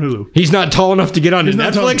watching. It's on Hulu. He's not tall enough to get onto He's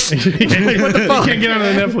not Netflix? what the fuck? He can't get onto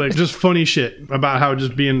the Netflix. Just funny shit about how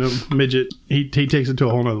just being a midget, he takes it to a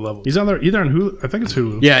whole nother level. He's on there either on Hulu. I think it's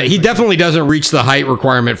Hulu. Yeah, he definitely doesn't reach the height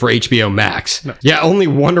requirement for HBO Max. No. Yeah, only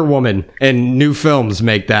Wonder Woman and new films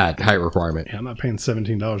make that height requirement. Yeah, I'm not paying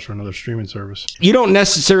 $17 for another streaming service. You don't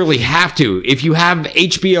necessarily have to. If you have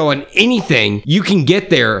HBO on anything, you can get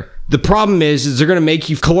there. The problem is they're going to make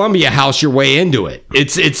you Columbia House your way into it.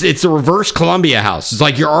 It's a reverse Columbia House. It's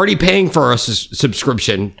like you're already paying for a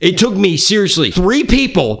subscription. It took me, seriously, 3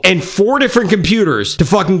 people and 4 different computers to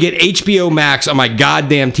fucking get HBO Max on my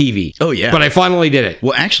goddamn TV. Oh, yeah. But I finally did it.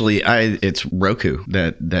 Well, actually, it's Roku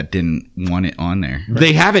that didn't want it on there.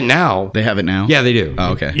 They have it now. They have it now? Yeah, they do.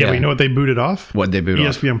 Oh, okay. Yeah, but you know what they booted off? What'd they boot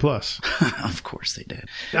off? ESPN Plus. Of course they did.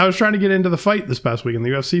 I was trying to get into the fight this past week, in the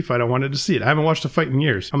UFC fight. I wanted to see it. I haven't watched a fight in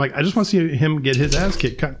years. I'm like, I just want to see him get his ass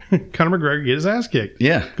kicked. Conor McGregor get his ass kicked.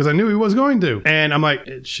 Yeah. Because I knew he was going to. And I'm like,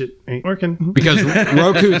 shit ain't working. Because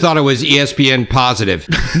Roku thought it was ESPN positive.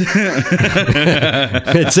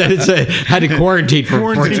 It said it had to quarantine for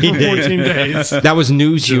 14 days. That was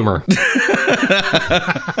news humor.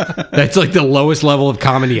 That's like the lowest level of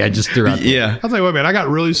comedy I just threw out there. Yeah. I'll tell you what, man, I got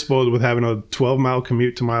really spoiled with having a 12-mile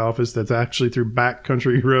commute to my office that's actually through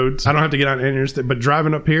backcountry roads. I don't have to get on any interstate, but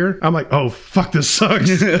driving up here, I'm like, oh, fuck, this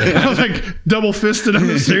sucks. I was like double fisted on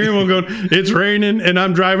the steering wheel going, it's raining and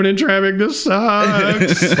I'm driving in traffic. This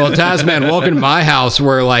sucks. Well, Tasman, welcome to my house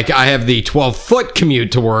where like I have the 12-foot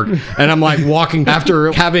commute to work and I'm like walking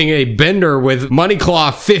after having a bender with Money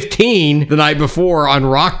Claw 15 the night before on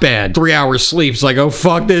Rock Band. 3 hours sleep. It's like, oh,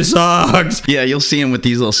 fuck, this sucks. Yeah, you'll see him with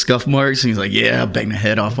these little scuff marks and he's like, yeah, bang the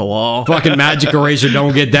head off a wall. Fucking magic eraser,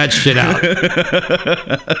 don't get that shit out.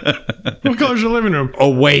 What color's your living room?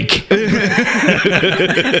 Awake.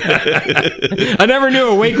 I never knew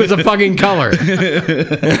awake was a fucking color.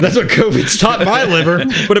 That's what COVID's taught my liver.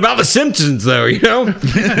 But about the Simpsons, though, you know?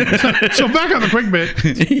 So back on the quick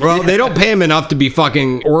bit. Well, they don't pay him enough to be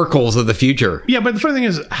fucking oracles of the future. Yeah, but the funny thing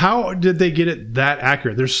is, how did they get it that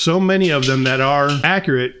accurate? There's so many of them that are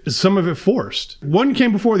accurate, some of it forced. One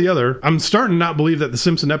came before the other. I'm starting to not believe that the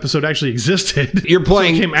Simpson episode actually existed. You're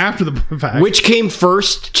playing... So it came after the fact. Which came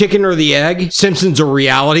first, chicken or the egg? Simpsons or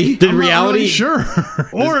reality? Did I'm reality... not really sure.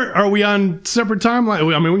 Or are we on separate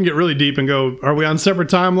timelines? I mean, we can get really deep and go, are we on separate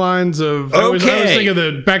timelines of... I always think of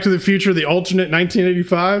the Back to the Future, the alternate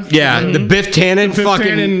 1985. Yeah, the Biff Tannen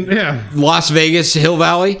Las Vegas Hill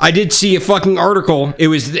Valley. I did see a fucking article. It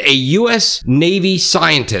was a U.S. Navy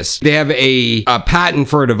scientist. They have a patent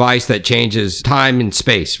for a device that changes time and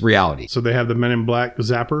space reality. So they have the Men in Black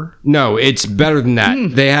zapper? No, it's better than that.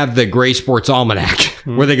 They have the Gray Sports Almanac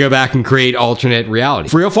where they go back and create alternate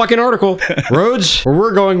reality. Real fucking article. Roads, where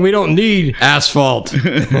we're going, we don't need asphalt.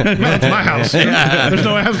 That's my house. There's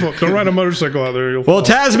no asphalt. Don't ride a motorcycle out there. Well,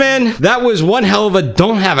 Tasman, that was one hell of a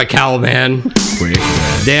don't have a cow, man. Quick.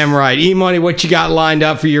 Damn right. E-Money, what you got lined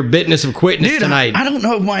up for your bitness of quitness tonight? I don't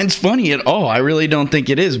know if mine's funny at all. I really don't think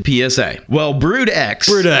it is. PSA. Well, Brood X.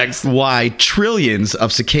 Why trillions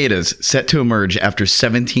of cicadas set to emerge after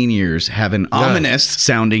 17 years have an ominous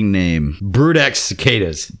sounding name. Brood X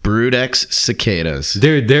cicadas. Brood X cicadas.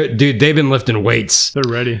 Dude, they've been lifting weights. They're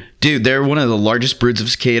ready. Dude, they're one of the largest broods of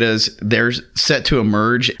cicadas. They're set to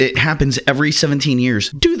emerge. It happens every 17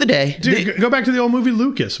 years. Do the day. Dude, go back to the old movie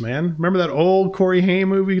Lucas, man. Remember that old Corey Haim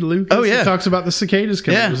movie, Lucas? Oh, yeah. It talks about the cicadas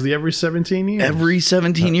coming. Yeah. It was the every 17 years. Every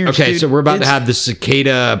 17 years. Okay, dude, so we're about to have the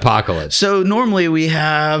cicada apocalypse. So normally we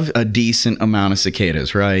have a decent amount of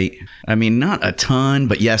cicadas, right? I mean, not a ton,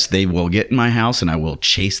 but yes, they will get in my house and I will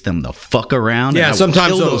chase them the fuck around. Yeah, and I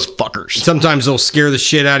sometimes will kill they'll- those fuckers. Sometimes they'll scare the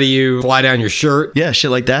shit out of you, fly down your shirt. Yeah,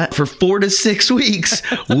 shit like that. For 4 to 6 weeks,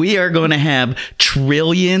 we are going to have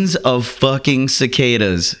trillions of fucking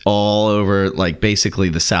cicadas all over, like, basically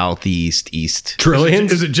the southeast, east.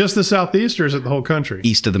 Trillions? Is it just the Southeast or is it the whole country?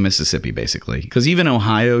 East of the Mississippi, basically. Because even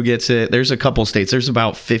Ohio gets it. There's a couple states. There's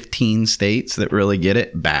about 15 states that really get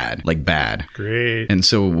it bad. Like, bad. Great. And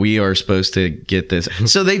so we are supposed to get this.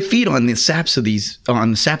 So they feed on the saps of these,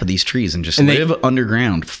 on the sap of these trees and just And they- live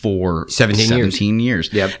underground for 17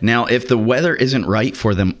 years. Yep. Now, if the weather isn't right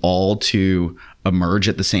for them all to emerge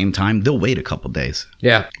at the same time, they'll wait a couple days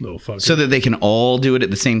Yeah. Little fucker. so that they can all do it at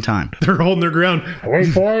the same time. They're holding their ground. Wait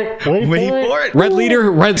for it. Wait for it. Red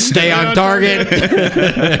leader, red stay on target.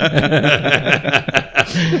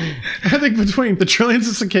 I think between the trillions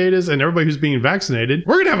of cicadas and everybody who's being vaccinated,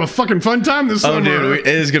 we're gonna have a fucking fun time this summer. Oh, dude, it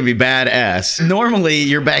is gonna be badass. Normally,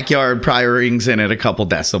 your backyard probably rings in at a couple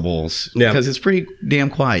decibels because it's pretty damn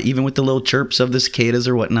quiet, even with the little chirps of the cicadas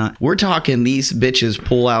or whatnot. We're talking these bitches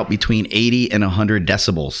pull out between 80 and 100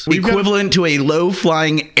 decibels, equivalent to a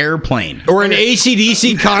low-flying airplane or an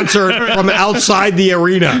AC/DC concert from outside the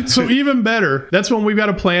arena. So even better, that's when we've got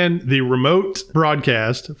to plan the remote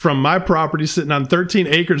broadcast from my property, sitting on 13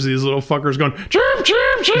 acres of these little fuckers going chirp,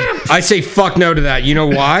 chirp, chirp. I say fuck no to that. You know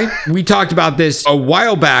why? We talked about this a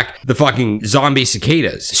while back, the fucking zombie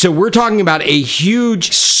cicadas. So we're talking about a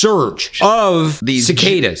huge surge of these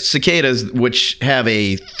cicadas. Cicadas, which have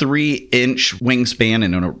a 3-inch wingspan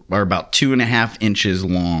and are about 2.5 inches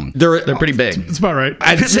long. They're pretty big. It's about right.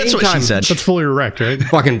 At the same That's what time, she said. That's fully erect, right?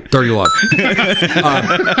 Fucking 30 love.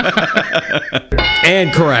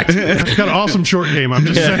 And correct. It's got an awesome short game, I'm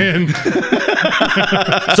just saying.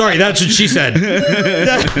 Sorry, that's what she said.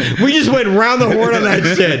 We just went round the horn on that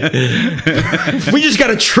shit. We just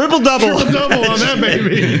got a triple-double. Triple-double on that,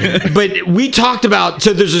 baby. But we talked about,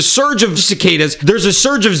 so there's a surge of cicadas. There's a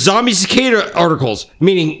surge of zombie cicada articles,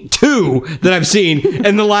 meaning 2 that I've seen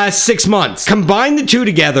in the last 6 months. Combine the 2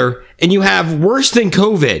 together, and you have worse than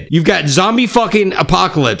COVID. You've got zombie fucking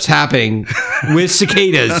apocalypse happening with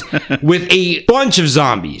cicadas with a bunch of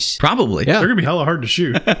zombies. Probably. Yeah. They're going to be hella hard to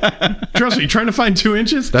shoot. Trust me, trying to find 2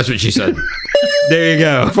 inches? That's what she said. There you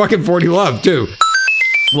go. Fucking 40 love, too.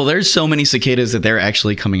 Well, there's so many cicadas that they're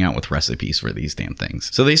actually coming out with recipes for these damn things.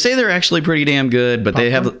 So they say they're actually pretty damn good, but they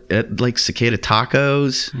have like cicada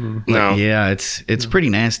tacos. No. Yeah, it's pretty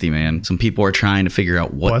nasty, man. Some people are trying to figure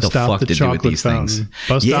out what the fuck to do with these things.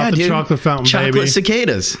 Bust out the chocolate fountain, chocolate baby.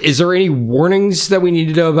 cicadas. Is there any warnings that we need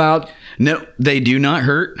to know about? No, they do not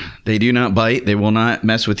hurt. They do not bite. They will not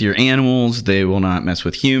mess with your animals. They will not mess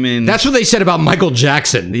with humans. That's what they said about Michael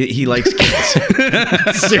Jackson. He likes kids.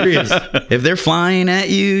 Serious. If they're flying at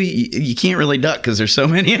you can't really duck because there's so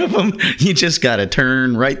many of them. You just got to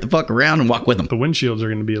turn right the fuck around and walk with them. The windshields are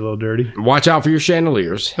going to be a little dirty. Watch out for your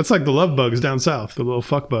chandeliers. That's like the love bugs down south, the little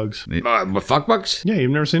fuck bugs. Fuck bugs? Yeah,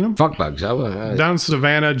 you've never seen them? Fuck bugs. Down in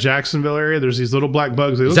Savannah, Jacksonville area, there's these little black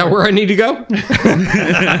bugs. Is that where I need to go?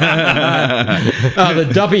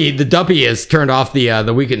 The Duppy has turned off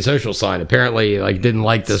the Weekend Social sign. Apparently, didn't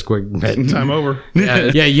like this quick bit. Time over.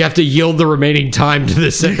 Yeah, you have to yield the remaining time to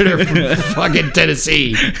the senator from fucking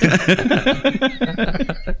Tennessee.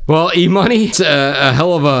 Well, E-Money, it's a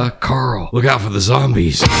hell of a Carl. Look out for the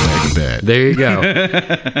zombies. There you go.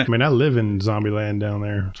 I mean, I live in Zombieland down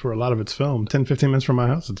there. It's where a lot of it's filmed. 10, 15 minutes from my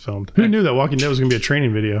house it's filmed. Who knew that Walking Dead was going to be a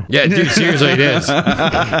training video? Yeah, dude, seriously, it is.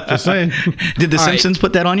 Just saying. Did the Simpsons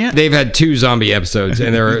put that on yet? They've had 2 zombie episodes,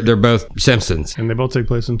 and they're both Simpsons. And they both take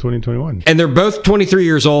place in 2021. And they're both 23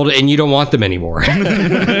 years old, and you don't want them anymore.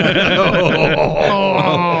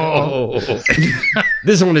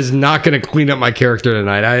 This one is not going to clean up my character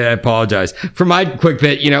tonight. I apologize. For my quick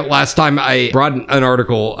bit, last time I brought an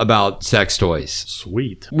article about sex toys.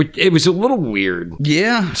 Sweet. It was a little weird.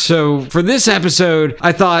 Yeah. So for this episode,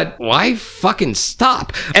 I thought, why fucking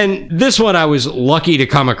stop? And this one I was lucky to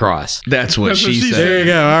come across. That's what she said. There you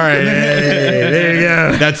go. All right. Hey, there you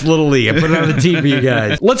go. That's Little Lee. I put it on the tee for you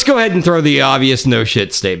guys. Let's go ahead and throw the obvious no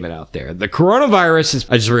shit statement out there. The coronavirus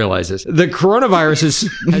I just realized this. The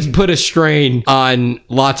coronavirus has put a strain on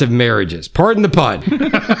lots of marriages. Pardon the pun.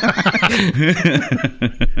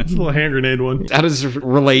 It's a little hand grenade one. How does it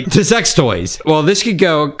relate to sex toys? Well, this could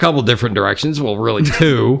go a couple different directions. Well, really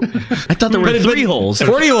 2. I thought there were 3 holes.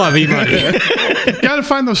 40 love, E-Money. Gotta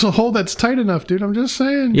find the hole that's tight enough, dude. I'm just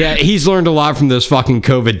saying. Yeah, he's learned a lot from those fucking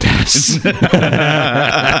COVID tests.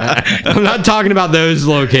 I'm not talking about those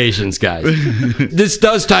locations, guys. This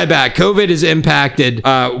does tie back. COVID has impacted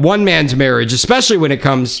one man's marriage, especially when it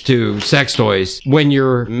comes to sex toys when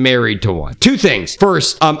you're married to one. 2 things.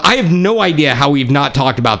 First, I have no idea how we've not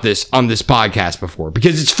talked about this on this podcast before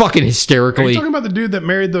because it's fucking Are hysterically. you talking about the dude that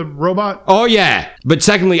married the robot? Oh yeah. But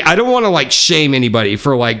secondly, I don't want to shame anybody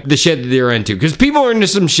for the shit that they're into because people are into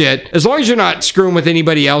some shit. As long as you're not screwing with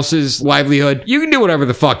anybody else's livelihood, you can do whatever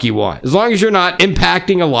the fuck you want. As long as you're not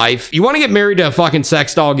impacting a life. You want to get married to a fucking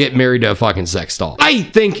sex doll, get married to a fucking sex doll. I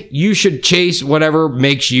think you should chase whatever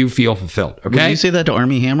makes you feel fulfilled. Okay? Would you say that to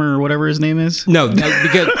Army Hammer or whatever his name is? No,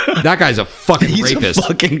 because that guy's a fucking He's rapist. a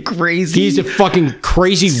fucking crazy. He's a fucking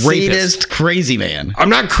crazy rapist. sadist, crazy man. I'm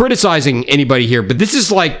not criticizing anybody here, but this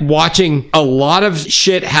is like watching a lot of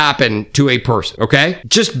shit happen to a person, okay?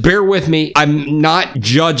 Just bear with me. I'm not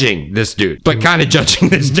judging this dude, but kind of judging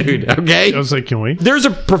this dude, okay? I was like, can we? There's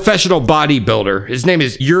a professional bodybuilder. His name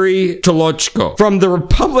is Yuri Tolochko from the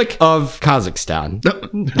Republic of Kazakhstan.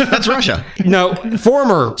 That's Russia. No,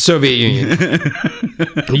 former Soviet Union.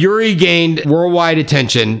 Yuri gained worldwide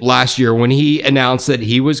attention last year when he announced that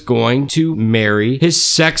he was going to marry his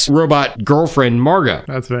sex robot girlfriend, Margot.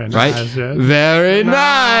 That's very Right? nice. Yes. Very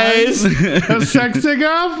nice. A sexy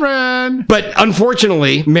girlfriend. But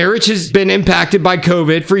unfortunately, marriage has been impacted by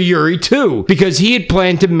COVID for Yuri too, because he had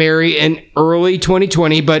planned to marry in early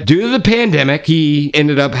 2020, but due to the pandemic, he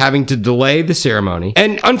ended up having to delay the ceremony.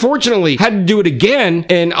 And unfortunately, had to do it again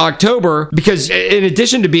in October because in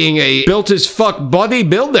addition to being a built-as-fuck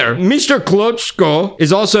bodybuilder, Mr. Klochko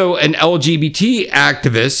is also an LGBT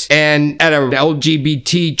activist, and at an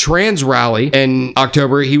LGBT trans rally in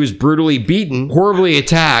October, he was brutally beaten, horribly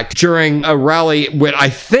attacked during a rally, what I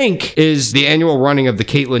think is the annual running of the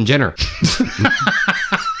Caitlyn Jenner.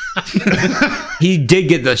 He did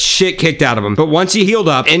get the shit kicked out of him. But once he healed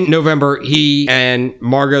up, in November, he and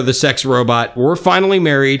Margot the sex robot were finally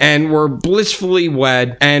married and were blissfully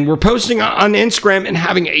wed and were posting on Instagram and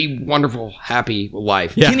having a wonderful, happy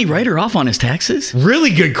life. Yeah. Can he write her off on his taxes? Really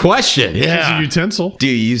good question. It's a utensil. Do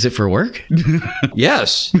you use it for work?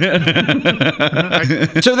 Yes.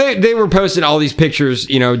 So they were posting all these pictures,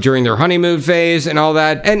 you know, during their honeymoon phase and all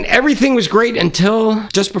that. And everything was great until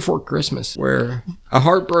just before Christmas, where a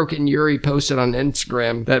heartbroken Yuri posted on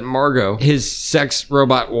Instagram that Margot, his sex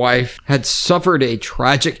robot wife, had suffered a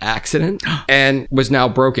tragic accident and was now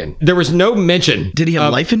broken. There was no mention. Did he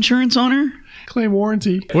have life insurance on her? Claim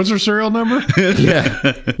warranty. What's her serial number?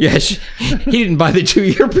 Yeah. Yeah. He didn't buy the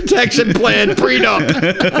 2-year protection plan prenup.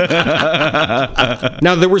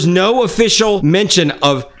 Now, there was no official mention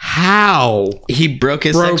of how he Broke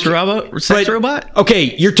his sex robot?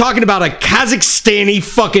 Okay, you're talking about a Kazakhstani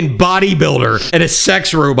fucking bodybuilder and a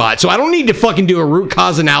sex robot. So I don't need to fucking do a root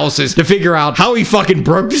cause analysis to figure out how he fucking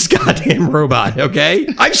broke this goddamn robot, okay?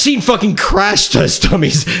 I've seen fucking crash test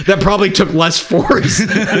dummies that probably took less force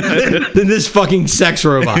than this fucking sex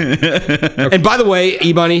robot. And by the way,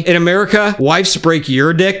 E-Bunny, in America, wives break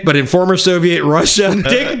your dick, but in former Soviet Russia,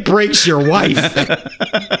 dick breaks your wife.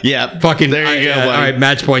 Yeah. Fucking, there you go, buddy. All right,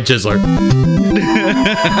 match point chiseler.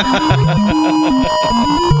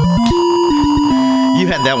 You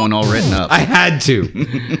had that one all written up. I had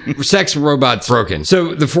to. Sex robot's broken.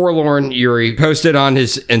 So the forlorn Yuri posted on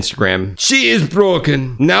his Instagram, "She is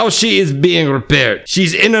broken. Now she is being repaired.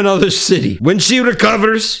 She's in another city. When she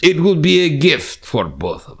recovers, it will be a gift for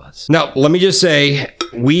both of us." Now, let me just say,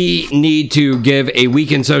 we need to give a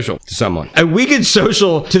weekend social to someone. A weekend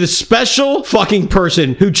social to the special fucking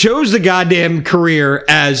person who chose the goddamn career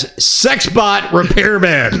as sexbot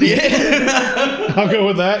repairman. I'll go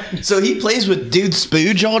with that. So he plays with dude's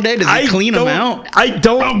spooge all day? Does he clean them out? I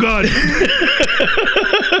don't. Oh, God.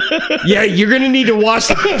 Yeah, you're going to need to wash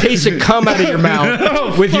the taste of cum out of your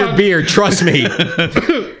mouth with your beer. Trust me.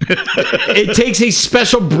 It takes a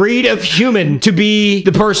special breed of human to be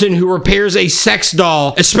the person who repairs a sex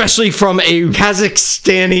doll, especially from a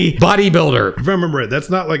Kazakhstani bodybuilder. If I remember it, that's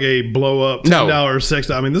not like a blow up $10 sex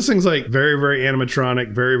doll. I mean, this thing's like very, very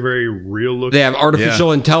animatronic, very, very real looking. They have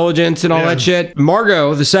artificial intelligence and all that shit.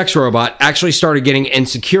 Margot, the sex robot, actually started getting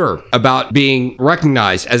insecure about being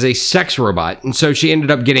recognized as a sex robot. And so she ended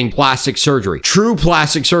up getting plastic surgery. True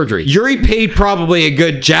plastic surgery. Yuri paid probably a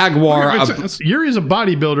good Jaguar. Yuri's a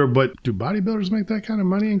bodybuilder, but do bodybuilders make that kind of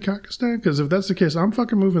money in Kazakhstan? Because if that's the case, I'm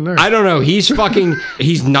fucking moving there. I don't know. He's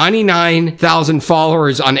 99,000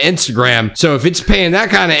 followers on Instagram. So if it's paying that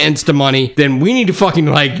kind of Insta money, then we need to fucking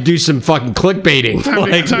like do some fucking clickbaiting.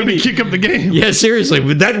 Time to kick up the game. Yeah, seriously.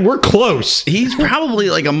 We're close. He's probably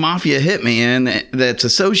like a mafia hitman that's a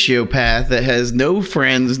sociopath that has no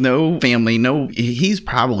friends, no family, he's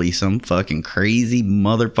probably some fucking crazy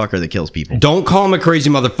motherfucker that kills people. Don't call him a crazy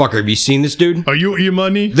motherfucker. Have you seen this dude? Are you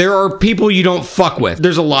money? There are people you don't fuck with.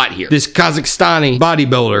 There's a lot here. This Kazakhstani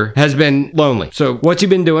bodybuilder has been lonely. So what's he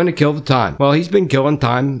been doing to kill the time? Well, he's been killing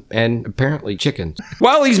time and apparently chickens.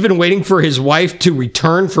 While he's been waiting for his wife to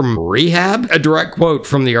return from rehab, a direct quote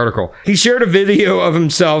from the article. He shared a video of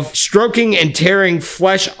himself stroking and tearing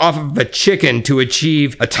flesh off of a chicken to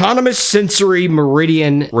achieve autonomous sensory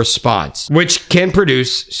meridian response, which can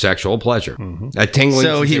produce sexual pleasure. A tingling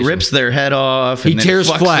So he sensation. rips their head off and He tears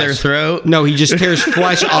then fucks flesh. their throat? No, he just tears flesh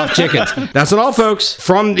 /off chickens. That's not all, folks.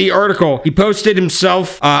 From the article, he posted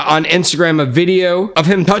himself on Instagram a video of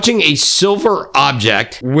him touching a silver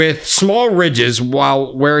object with small ridges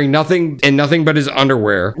while wearing nothing but his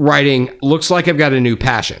underwear, writing, "Looks like I've got a new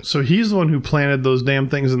passion." So he's the one who planted those damn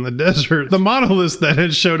things in the desert. The monoliths that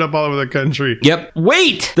had showed up all over the country. Yep.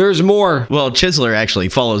 Wait, there's more. Well, Chisler actually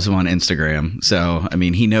follows him on Instagram. So, I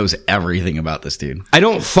mean, he knows everything about this dude. I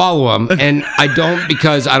don't follow him, and I don't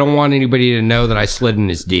because I don't want anybody to know that I slid in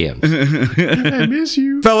his DMs. I miss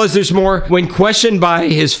you. Fellas, there's more. When questioned by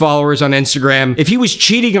his followers on Instagram if he was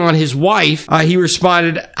cheating on his wife, he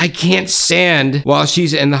responded, "I can't stand while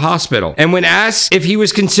she's in the hospital." And when asked if he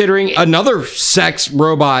was considering another sex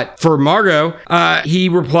robot for Margot, he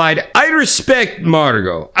replied, "I respect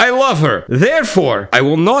Margot. I love her. Therefore, I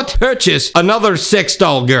will not purchase another sex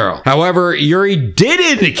doll girl." However, Yuri did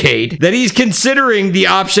indicate that he's considering the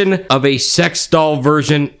option of a sex doll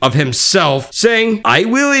version of himself, saying, "I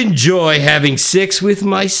will enjoy having sex with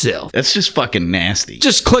myself." That's just fucking nasty.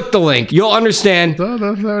 Just click the link. You'll understand. Oh,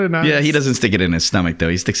 that's very nice. Yeah, he doesn't stick it in his stomach, though.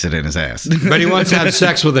 He sticks it in his ass. But he wants to have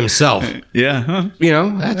sex with himself. Yeah. Huh? You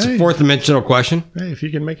know, that's a fourth dimensional question. Hey, if you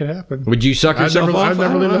can make it happen. Would you suck yourself off? I'd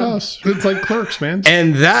never leave the house. It's like Clerks, man.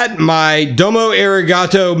 And that, my domo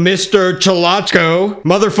arigato, Mr. Chalotko,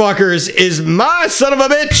 motherfuckers, is my son of a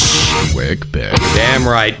bitch. Quick bet. Damn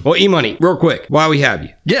right. Well, E-Money, real quick, while we have you.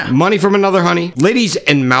 Yeah. Money from another honey. Ladies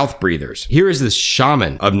and mouth breathers. Here is this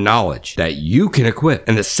shaman of knowledge that you can equip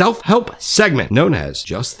in the self-help segment known as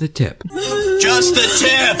Just the Tip. Just the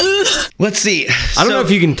tip. Let's see. I don't know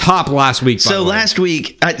if you can top last week. So last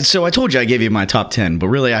week, I told you I gave you my top 10, but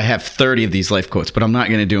really I have 30 of these life quotes, but I'm not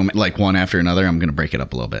going to do them like one after another. I'm going to break it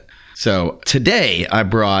up a little bit. So today I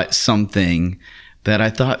brought something that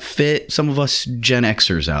I thought fit some of us Gen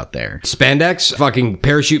Xers out there. Spandex, fucking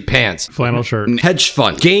parachute pants, Flannel shirt. hedge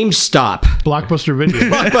fund, GameStop, Blockbuster video.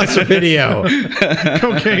 Blockbuster Video,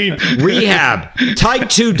 Cocaine. rehab, type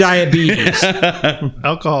 2 diabetes,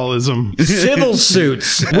 Alcoholism. civil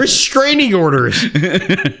suits, restraining orders,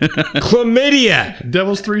 chlamydia,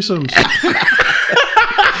 Devil's threesomes.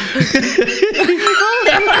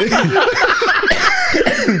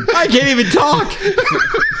 I can't even talk.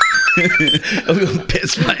 I'm going to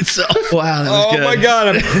piss myself. Wow, that was Oh good. my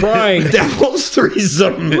God, I'm crying. Devil's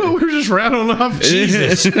threesome. Well, we were just rattling off.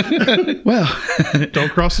 Jesus. Well, Don't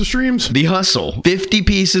cross the streams. The Hustle. 50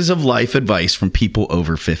 pieces of life advice from people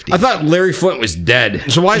over 50. I thought Larry Flint was dead.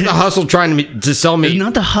 So why is the hustle trying to sell me?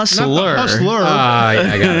 Not the hustler. Not the hustler.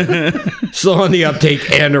 I got it. Slow on the uptake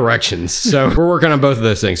and erections. So we're working on both of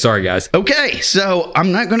those things. Sorry, guys. Okay, so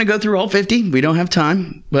I'm not going to go through all 50. We don't have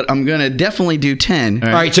time, but I'm going to definitely do 10.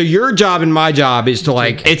 All right, so your job and my job is to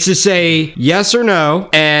it's to say yes or no.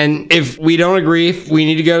 And if we don't agree, if we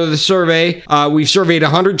need to go to the survey, we've surveyed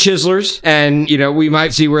 100 chiselers and, we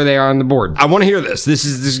might see where they are on the board. I want to hear this. This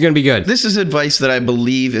is going to be good. This is advice that I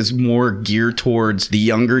believe is more geared towards the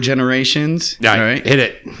younger generations. All All right. Hit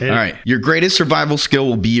it. All right. Your greatest survival skill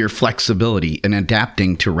will be your flexibility in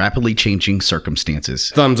adapting to rapidly changing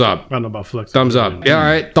circumstances. Thumbs up. I don't know about flex. Thumbs up. Yeah, all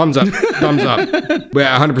right. Thumbs up. Thumbs up.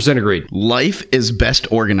 Yeah, 100% agreed. Life is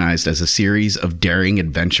best organized as a series of daring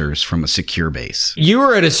adventures from a secure base. You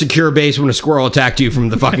were at a secure base when a squirrel attacked you from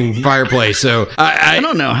the fucking fireplace. So I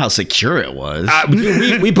don't know how secure it was.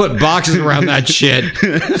 we put boxes around that shit.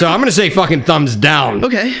 So I'm going to say fucking thumbs down.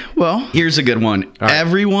 Okay, well, here's a good one. right.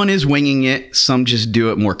 Everyone is winging it. Some just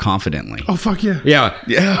do it more confidently. Oh, fuck yeah. Yeah.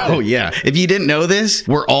 Yeah, oh, yeah. If you didn't know this,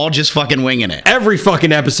 we're all just fucking winging it. Every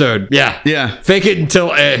fucking episode. Yeah. Yeah. Fake it until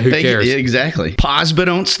who Thank you. cares? Yeah, exactly. Pause but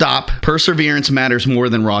don't stop. Perseverance matters more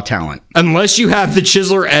than raw talent. Unless you have the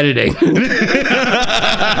chiseler editing.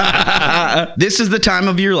 This is the time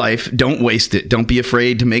of your life. Don't waste it. Don't be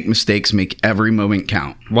afraid to make mistakes. Make every moment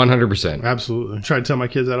count. 100%. Absolutely. I try to tell my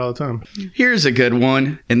kids that all the time. Here's a good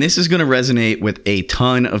one, and this is going to resonate with a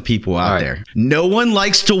ton of people out All right. there. No one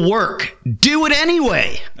likes to work. Do it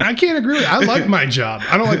anyway. I can't agree with it. I like my job.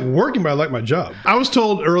 I don't like working, but I like my job. I was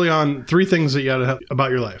told early on 3 things that you gotta have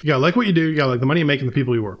about your life. You gotta like what you do, you gotta like the money you make and the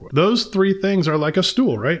people you work with. Those 3 things are like a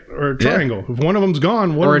stool, right? Or a triangle. If one of them's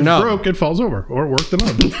gone, one Or a of them's nub. broke, it falls over. Or work the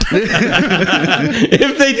nub.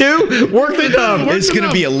 If they do, work the nub. It's going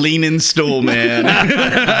to be a leaning stool, man.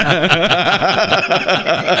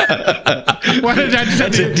 Why did I just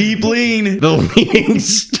That's a deep lean. The leaning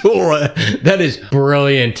stool. That is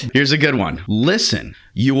brilliant. Here's a good one. Listen.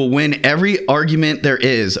 You will win every argument there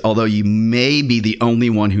is, although you may be the only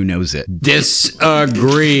one who knows it.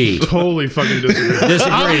 Disagree. Totally fucking disagree.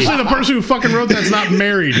 Disagree. Obviously, the person who fucking wrote that's not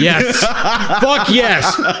married. Yes. Fuck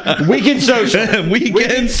yes. Weekend Social.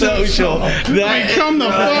 Weekend Social. That, Come the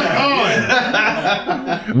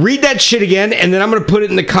fuck on. Read that shit again, and then I'm going to put it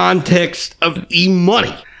in the context of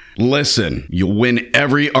e-money. listen, you'll win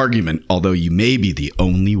every argument, although you may be the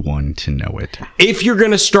only one to know it. If you're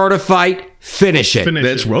going to start a fight, finish it.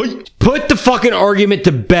 That's right. Put the fucking argument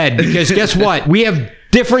to bed, because guess what? We have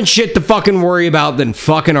different shit to fucking worry about than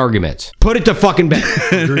fucking arguments. Put it to fucking bed.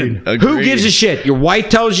 Agreed. Who gives a shit? Your wife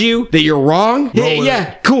tells you that you're wrong?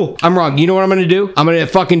 Yeah, cool. I'm wrong. You know what I'm going to do? I'm going to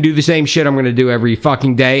fucking do the same shit I'm going to do every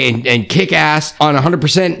fucking day and kick ass on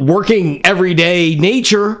 100% working everyday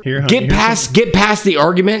nature. Here, honey, get past the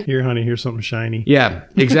argument. Here, honey, here's something shiny. Yeah,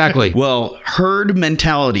 exactly. Well, herd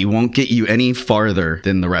mentality won't get you any farther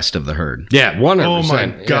than the rest of the herd. Yeah, 100%. Oh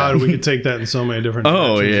my God, Yeah. we could take that in so many different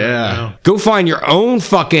Oh, directions yeah. right now. Go find your own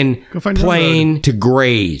fucking Go find your own plane to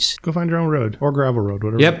graze. Go find your own road or gravel road,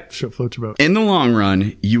 whatever Yep. shit floats your boat. In the long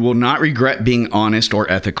run, you will not regret being honest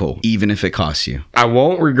or ethical, even if it costs you. I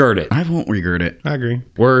won't regret it. I won't regret it. I agree.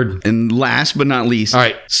 Word. And last but not least, All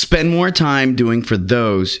right. spend more time doing for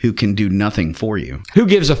those who can do nothing for you. Who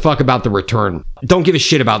gives a fuck about the return? Don't give a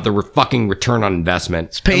shit about the fucking return on investment.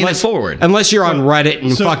 It's paying it forward. Unless you're on Reddit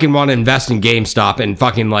and so- fucking want to invest in GameStop and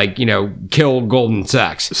fucking kill golden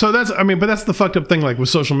sex. So that's the fucked up thing, like with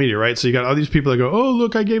social media, right? So you got all these people that go, oh,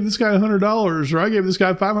 look, I gave this guy $100 or I gave this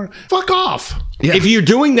guy $500. Fuck off. Yeah. If you're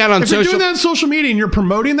doing that on If you're social, doing that on social media and you're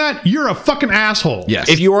promoting that, you're a fucking asshole. Yes.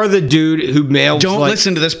 if you are the dude who mails, Don't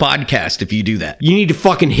listen to this podcast if you do that. you need to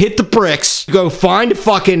fucking hit the bricks. Go find a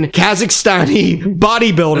fucking Kazakhstani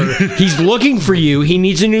bodybuilder. He's looking for you. He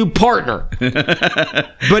needs a new partner.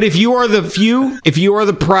 But if you are the few, if you are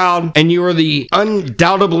the proud, and you are the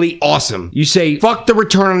undoubtedly awesome, you say, fuck the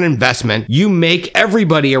return on investment. You make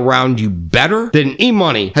everybody around you better. Then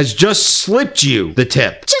E-Money has just slipped you the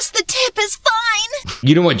tip. Just the tip is fine.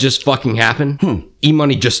 You know what just fucking happened?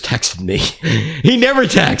 E-Money just texted me. He never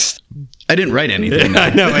texts. I didn't write anything. I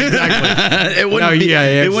know, exactly. It wouldn't No, be.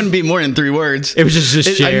 yeah, It wouldn't be more than 3 words. It was just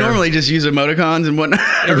a I share. normally just use emoticons and whatnot.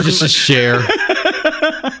 It was just a share.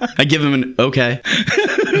 I give him an okay.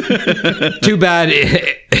 Too bad,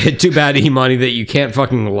 E-Money, that you can't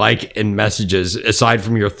fucking like in messages aside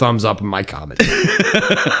from your thumbs up in my comments.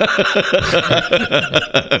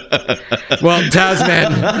 Well,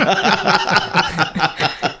 Tasman,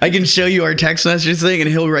 I can show you our text message thing, and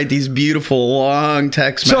he'll write these beautiful long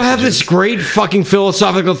text so I messages. have this great fucking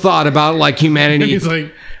philosophical thought about humanity. He's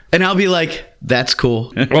like, and I'll be like, "That's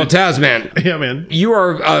cool." Well, Tasman, yeah, man. you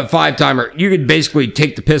are a 5-timer. You could basically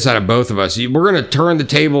take the piss out of both of us. We're going to turn the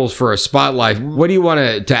tables for a spotlight. What do you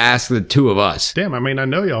want to ask the two of us? Damn, I mean, I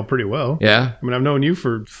know y'all pretty well. Yeah? I mean, I've known you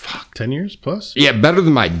for 10 years plus. Yeah, better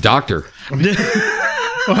than my doctor.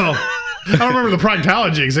 Well, I don't remember the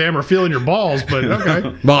proctology exam or feeling your balls, but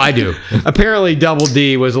okay. Well, I do. Apparently, Double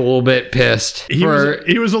D was a little bit pissed. He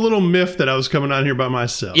was a little miffed that I was coming on here by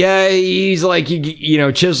myself. Yeah, he's like,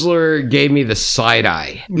 Chisler gave me the side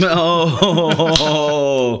eye.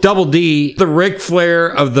 No. Double D, the Ric Flair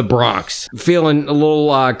of the Bronx, feeling a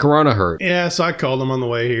little corona hurt. Yeah, so I called him on the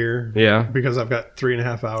way here. Yeah. Because I've got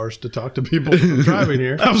 3.5 hours to talk to people driving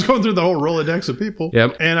here. I was going through the whole Rolodex of people.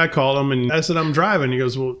 Yep. And I called him and I said, I'm driving. He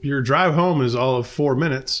goes, well, your drive home is all of 4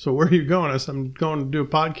 minutes. So where are you going? I said, I'm going to do a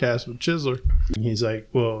podcast with Chisler. And he's like,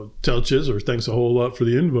 well, tell Chisler, thanks a whole lot for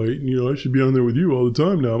the invite. I should be on there with you all the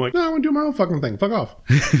time now. I'm like, no, I want to do my own fucking thing. Fuck off.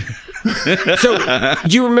 So,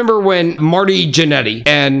 do you remember when Marty Jannetty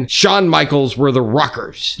and Shawn Michaels were the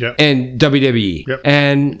Rockers Yep. in WWE? Yep.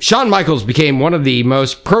 And Shawn Michaels became one of the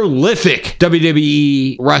most prolific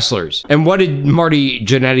WWE wrestlers. And what did Marty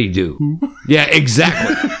Jannetty do? Yeah,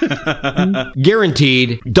 exactly.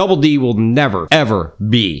 Guaranteed, Double D will never, ever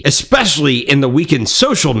be, especially in the Weekend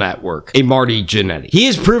Social Network, a Marty Jannetty. He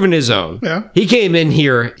has proven his own. Yeah. He came in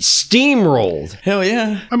here steamrolled. Hell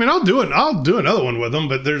yeah. I mean, I'll do it. I'll do another one with him,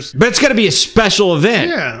 but there's, But it's got to be a special event.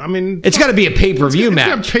 yeah, I mean, It's got to be a pay-per-view it's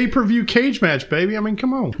match. a pay-per-view cage match, baby. I mean,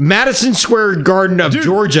 come on. Madison Square Garden of Dude,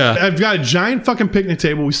 Georgia. I've got a giant fucking picnic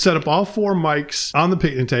table. We set up all 4 mics on the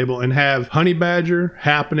picnic table and have Honey Badger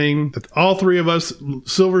happening. All 3 of us,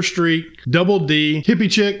 Silver Streak, Double D,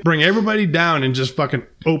 hippie chick, bring everybody down and just fucking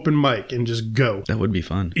open mic and just go. That would be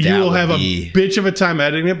fun. You will have a bitch of a time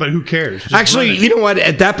editing it, but who cares? Just Actually, run it. you know what?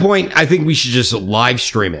 At that point, I think we should just live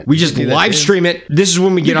stream it. We just live stream it. This is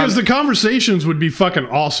when we get because on. the conversations would be fucking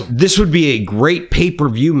awesome. This would be a great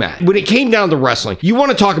pay-per-view match. When it came down to wrestling, you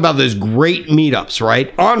want to talk about those great meetups,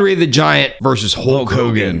 right? Andre the Giant versus Hulk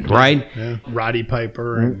Hogan, right? Yeah. Roddy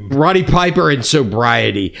Piper and Roddy Piper and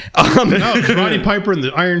sobriety. no, it's Roddy Piper and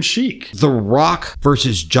the Iron Sheik. The Rock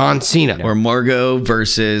versus John Cena. Or Margot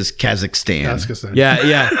versus Kazakhstan. Kazakhstan.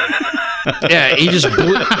 Yeah. Yeah, he just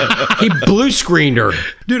blue screened her.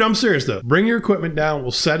 Dude, I'm serious though. Bring your equipment down.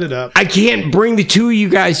 We'll set it up. I can't bring the two of you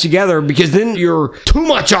guys together because then you're too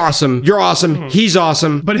much awesome. You're awesome. He's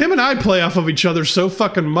awesome. But him and I play off of each other so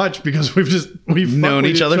fucking much because we've known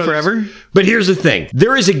each other forever. But here's the thing.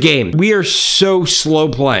 There is a game. We are so slow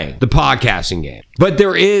playing the podcasting game. But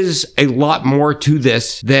there is a lot more to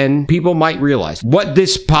this than people might realize. What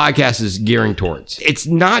this podcast is gearing towards. It's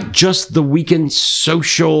not just the Weekend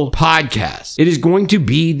Social podcast. It is going to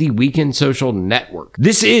be the Weekend Social Network.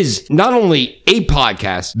 This is not only a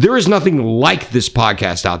podcast, there is nothing like this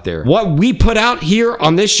podcast out there. What we put out here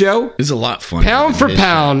on this show is a lot fun. Pound for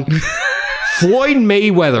pound. Floyd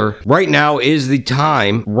Mayweather right now is the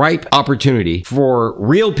ripe opportunity for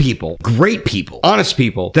real people, great people, honest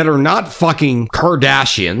people that are not fucking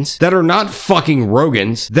Kardashians, that are not fucking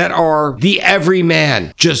Rogans, that are the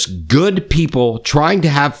everyman, just good people trying to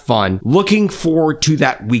have fun, looking forward to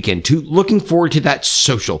that weekend, looking forward to that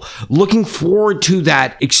social, looking forward to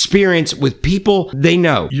that experience with people they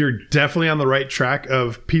know. You're definitely on the right track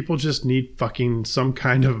of people just need fucking some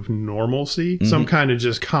kind of normalcy, some kind of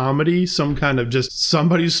just comedy, some kind of just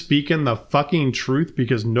somebody speaking the fucking truth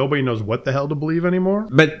because nobody knows what the hell to believe anymore.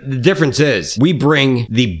 But the difference is we bring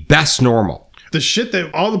the best normal. The shit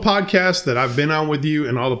that all the podcasts that I've been on with you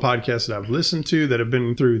and all the podcasts that I've listened to that have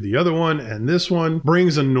been through the other one and this one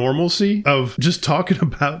brings a normalcy of just talking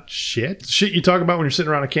about shit you talk about when you're sitting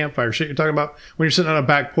around a campfire, shit you're talking about when you're sitting on a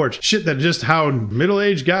back porch, shit that just how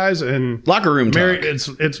middle-aged guys and locker room talk.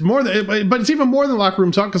 It's more than, but it's even more than locker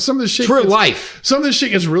room talk because some of this shit true life. Some of this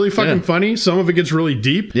shit gets really fucking funny. Some of it gets really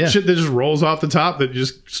deep. Yeah. Shit that just rolls off the top that you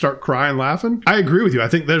just start crying laughing. I agree with you. I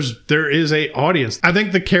think there is a audience. I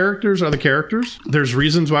think the characters are the characters. There's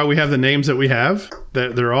reasons why we have the names that we have.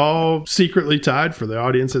 That they're all secretly tied for the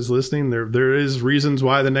audience that's listening. There is reasons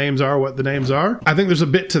why the names are what the names are. I think there's a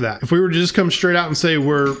bit to that. If we were to just come straight out and say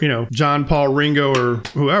we're, John, Paul, Ringo, or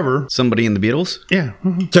whoever. Somebody in the Beatles? Yeah.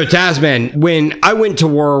 So Tasman, when I went to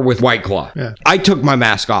war with White Claw, I took my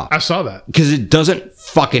mask off. I saw that. Because it doesn't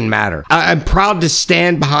fucking matter. I'm proud to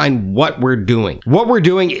stand behind what we're doing. What we're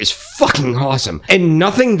doing is fucking awesome. And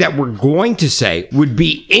nothing that we're going to say would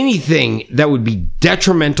be anything that would be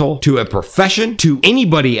detrimental to a profession, to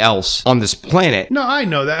anybody else on this planet. No, I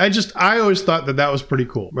know that. I always thought that was pretty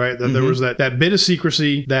cool, right? That there was that bit of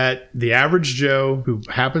secrecy that the average Joe who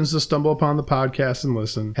happens to stumble upon the podcast and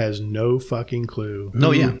listen has no fucking clue.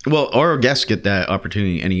 Oh, yeah. Well, our guests get that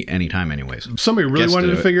opportunity anytime anyways. Somebody really Guests wanted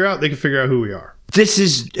do to it. figure out, they can figure out who we are. This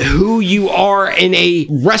is who you are in a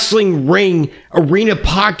wrestling ring arena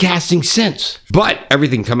podcasting sense. But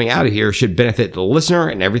everything coming out of here should benefit the listener,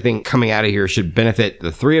 and everything coming out of here should benefit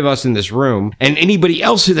the three of us in this room and anybody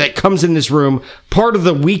else that comes in this room, part of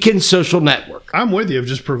the Weekend Social Network. I'm with you of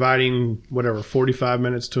just providing 45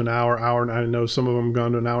 minutes to an hour, and I know some of them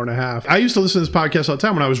gone to an hour and a half. I used to listen to this podcast all the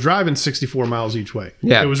time when I was driving 64 miles each way.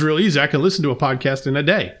 Yeah. It was real easy. I could listen to a podcast in a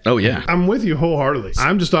day. Oh, yeah. I'm with you wholeheartedly.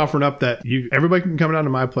 I'm just offering up that everybody can come down to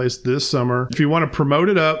my place this summer. If you want to promote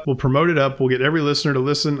it up, we'll promote it up. We'll get every listener to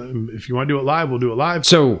listen. If you want to do it live, we'll do it live.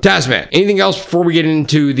 So, Tasman, anything else before we get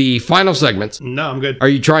into the final segments? No, I'm good. Are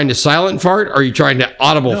you trying to silent fart or are you trying to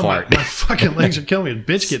audible No, fart? My fucking legs are killing me.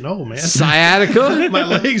 Bitch getting old, man. Sciatica? My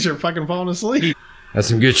legs are fucking falling asleep. That's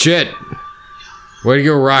some good shit. Way to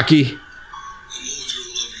go, Rocky.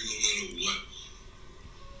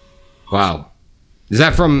 Wow. Is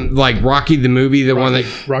that from like Rocky the movie, the one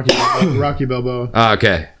that Rocky Balboa? Oh,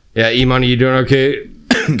 okay. Yeah, E-Money, you doing okay?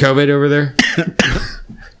 COVID over there?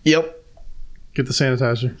 Yep. Get the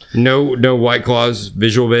sanitizer. No White Claws,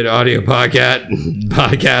 Visual Bit Audio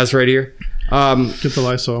podcast right here. Get the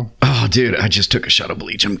Lysol. Oh, dude, I just took a shot of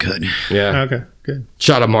bleach. I'm good. Yeah. Okay, good.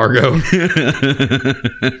 Shot of Margot.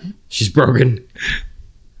 She's broken.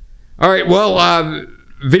 All right, well,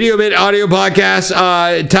 Video Bit Audio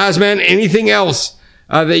Podcast. Tasman, anything else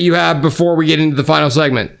that you have before we get into the final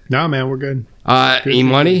segment? No, man, we're good.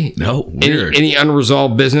 E-Money? No, weird. Any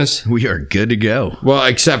unresolved business? We are good to go. Well,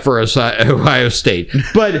 except for Ohio State.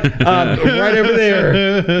 But right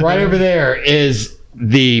over there is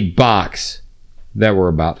the box. that we're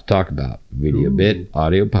about to talk about. Video Bit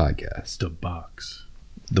Audio Podcast. The box.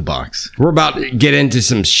 The box. We're about to get into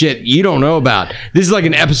some shit you don't know about. This is like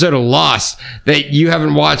an episode of Lost that you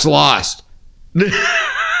haven't watched Lost. And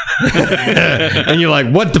you're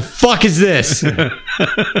like, what the fuck is this?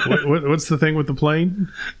 What's the thing with the plane?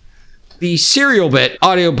 The Serial Bit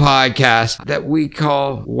audio podcast that we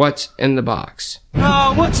call What's in the Box.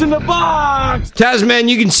 Oh, what's in the box? Tasman,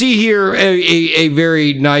 you can see here a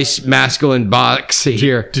very nice masculine box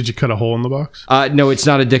here. Did you cut a hole in the box? No, it's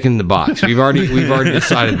not a dick in the box. We've already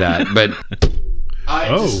decided that, but...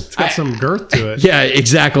 It's got some girth to it. Yeah,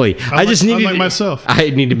 exactly. I just need myself.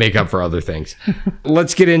 I need to make up for other things.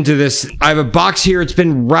 Let's get into this. I have a box here. It's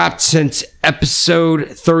been wrapped since episode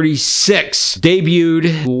 36.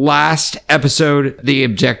 Debuted last episode. The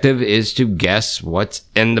objective is to guess what's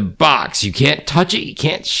in the box. You can't touch it. You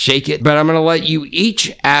can't shake it. But I'm going to let you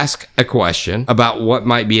each ask a question about what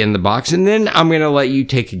might be in the box. And then I'm going to let you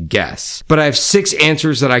take a guess. But I have 6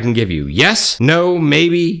 answers that I can give you. Yes, no,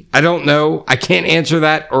 maybe, I don't know, I can't answer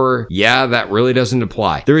that, or yeah, that really doesn't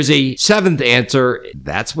apply. There is a 7th answer.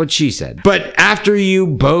 That's what she said. But after you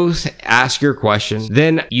both ask your question,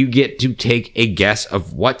 then you get to take a guess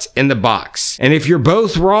of what's in the box. And if you're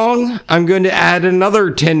both wrong, I'm going to add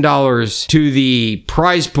another $10 to the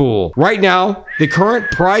prize pool. Right now, the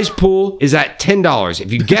current prize pool is at $10.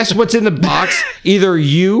 If you guess what's in the box, either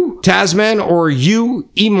you, Tasman, or you,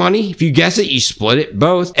 E-Money, if you guess it, you split it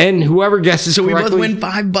both. And whoever guesses So we correctly... both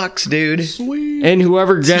win $5, dude. Sweet. And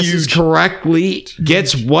whoever guesses correctly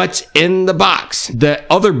gets what's in the box. The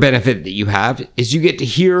other benefit that you have is you get to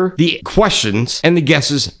hear the questions and the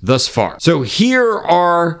guesses thus far. So here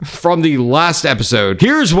are from the last episode.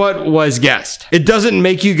 Here's what was guessed. It doesn't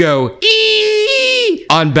make you go eee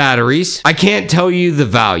on batteries. I can't tell you the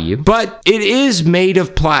value, but it is made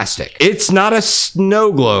of plastic. It's not a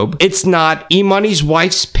snow globe. It's not E-Money's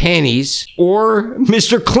wife's panties or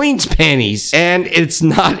Mr. Clean's panties. And it's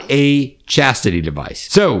not a chastity device.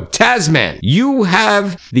 So, Tasman, you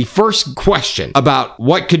have the first question about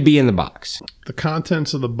what could be in the box. The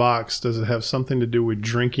contents of the box, does it have something to do with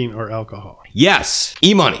drinking or alcohol? Yes.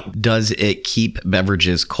 E-Money. Does it keep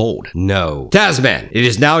beverages cold? No. Tasman, it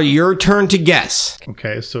is now your turn to guess.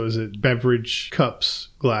 Okay, so is it beverage cups,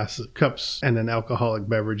 glasses, cups, and an alcoholic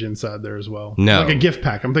beverage inside there as well? No. Like a gift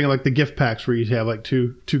pack. I'm thinking like the gift packs where you have like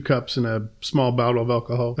two cups and a small bottle of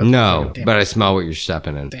alcohol. That's No, but I smell what you're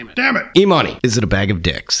stepping in. Damn it. E-Money. Is it a bag of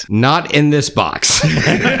dicks? Not in this box.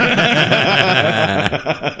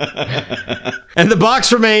 And the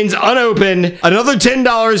box remains unopened. Another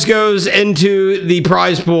 $10 goes into the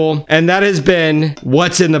prize pool, and that has been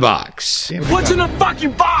what's in the box. What's in the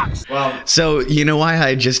fucking box? So, you know why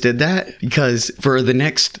I just did that? Because for the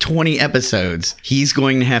next 20 episodes, he's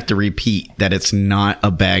going to have to repeat that it's not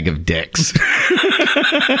a bag of dicks.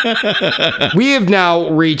 We have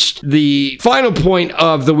now reached the final point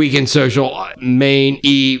of the Weekend Social main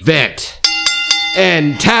event.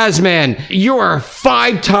 And Tasman, you are a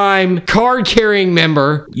 5-time card-carrying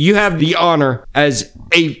member. You have the honor as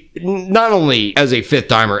not only as a 5th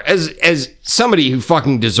timer, as somebody who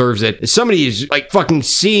fucking deserves it, as somebody who's like fucking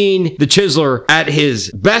seen the Chiseler at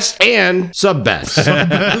his best and sub-best.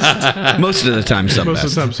 Most of the time, Most of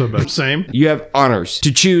the time, so bad. Same. You have honors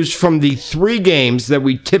to choose from the 3 games that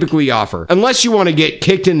we typically offer. Unless you want to get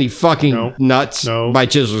kicked in the fucking nuts by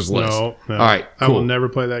Chiseler's list. No. All right, cool. I will never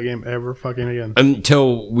play that game ever fucking again.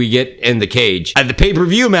 Until we get in the cage at the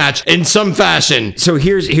pay-per-view match in some fashion. So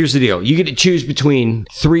here's the deal. You get to choose between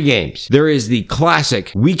 3 games. There is the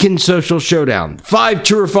classic Weekend Social Showdown. 5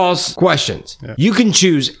 true or false questions. Yeah. You can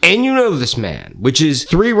choose And You Know This Man, which is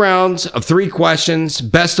 3 rounds of 3 questions,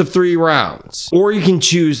 best of 3 rounds. Or you can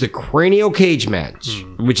choose the Cranial Cage Match,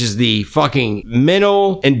 which is the fucking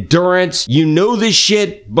mental endurance. You know this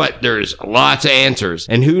shit, but there's lots of answers.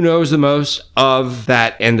 And who knows the most of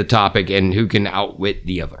that and the topic and who can outwit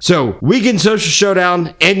the other. So, Weekend Social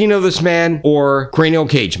Showdown, And You Know This Man, or Cranial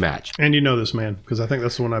Cage Match. And you know this man, because I think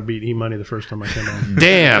that's the one I beat E-Money the first time I came on.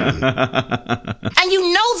 Damn. And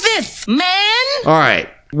you know this, man! All right.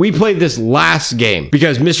 We played this last game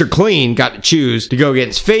because Mr. Clean got to choose to go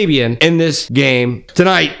against Fabian in this game.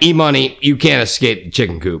 Tonight, E-Money, you can't escape the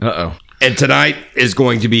chicken coop. Uh-oh. And tonight is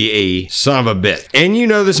going to be a son of a bitch. And You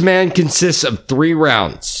Know This Man consists of 3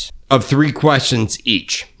 rounds of 3 questions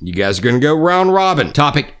each. You guys are going to go round robin.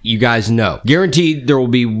 Topic you guys know. Guaranteed there will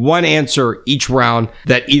be 1 answer each round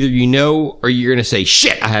that either you know or you're going to say,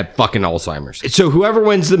 shit, I have fucking Alzheimer's. So whoever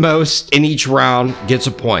wins the most in each round gets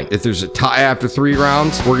a point. If there's a tie after 3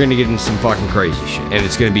 rounds, we're going to get into some fucking crazy shit. And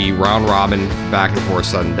it's going to be round robin, back and forth,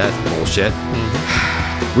 sudden death bullshit.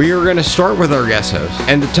 we are going to start with our guest host.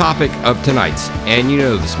 And the topic of tonight's, and you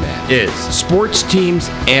know this, man, is sports teams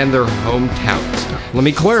and their hometowns. Let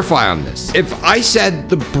me clarify on this. If I said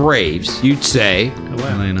the Braves, you'd say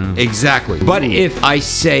Atlanta. exactly. But if I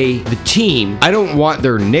say the team, I don't want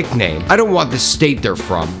their nickname. I don't want the state they're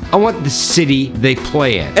from. I want the city they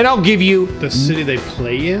play in. And I'll give you The city they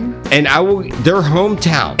play in? and I will their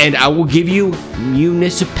hometown, and I will give you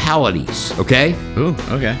municipalities. Okay? Ooh,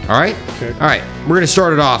 okay. All right? Okay. All right. We're going to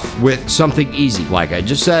start it off with something easy. Like I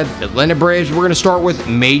just said, Atlanta Braves, we're going to start with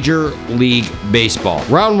Major League Baseball.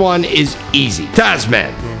 Round 1 is easy.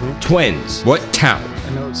 Tasman, Twins. What town? I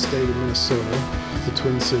know it's state of Minnesota. The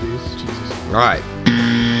Twin Cities. Jesus. All right.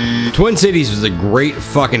 Twin Cities was a great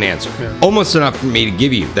fucking answer. Yeah. Almost enough for me to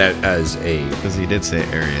give you that as a... Because he did say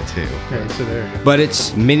area too. Yeah, it's an area. But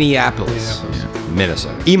it's Minneapolis,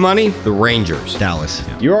 Minnesota. E-Money, the Rangers. Dallas.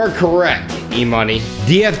 You are correct, E-Money.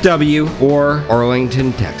 DFW or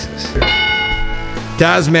Arlington, Texas.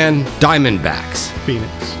 Tasman, Diamondbacks.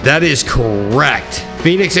 Phoenix. That is correct.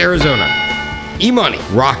 Phoenix, Arizona. E-Money,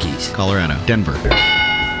 Rockies. Colorado. Denver.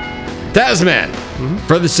 Tasman,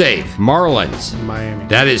 for the save, Marlins. Miami.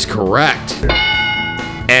 That is correct.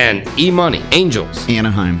 And E-Money, Angels.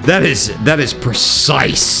 Anaheim. That is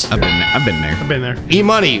precise. I've been there. I've been there.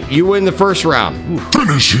 E-Money, you win the first round.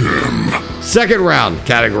 Finish him. Second round,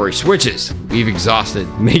 category switches. We've exhausted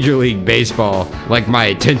Major League Baseball, like my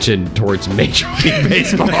attention towards Major League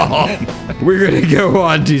Baseball. We're going to go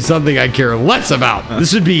on to something I care less about.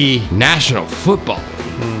 This would be National Football.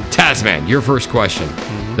 Tasman, your first question.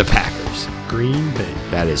 The Packers. Green Bay.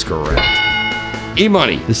 That is correct.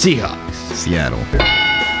 E-Money, the Seahawks. Seattle.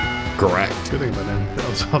 Correct. Good thing about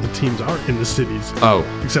NFL is all the teams are in the cities. Oh.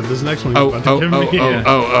 Except this next one. Oh, you're about to give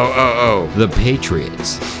me. The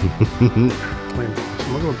Patriots. Playing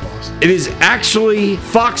Boston. Look at Boston. It is actually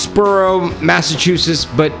Foxborough, Massachusetts,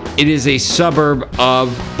 but it is a suburb of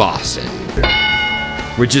Boston.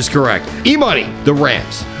 Which is correct. E-Money, the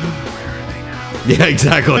Rams. Yeah,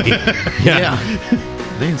 exactly. Yeah.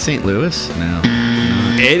 Are they in St. Louis? No.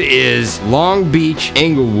 It is Long Beach,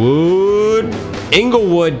 Inglewood,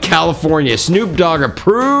 California. Snoop Dogg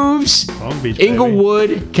approves. Long Beach, baby.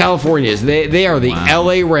 Inglewood, California. They are the Wow.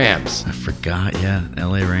 LA Rams. I forgot. Yeah.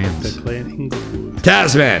 LA They Rams. play in Inglewood.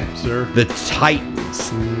 Tasman, Sir. the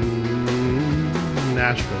Titans.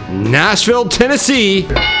 Nashville. Nashville, Tennessee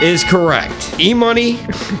is correct. E-Money,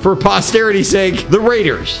 for posterity's sake, the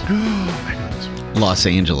Raiders. Los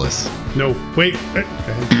Angeles. No, wait.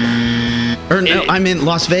 Or no, I'm in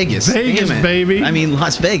Las Vegas. Vegas, Damn it. baby. I mean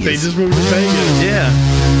Las Vegas. They just moved to Vegas.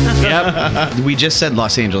 Yeah. Yep. We just said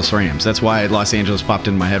Los Angeles Rams. That's why Los Angeles popped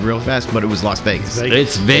in my head real fast, but it was Las Vegas.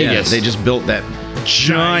 It's Vegas. Yeah, they just built that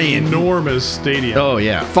giant. enormous stadium. Oh,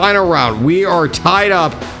 yeah. Final round. We are tied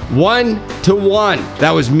up 1-1.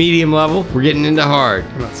 That was medium level. We're getting into hard.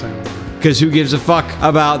 I'm not saying that. Because who gives a fuck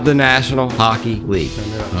about the National Hockey League?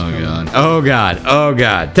 Oh, God. Oh, God. Oh,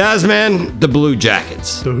 God. Tasman, the Blue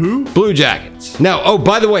Jackets. The who? Blue Jackets. No. Oh,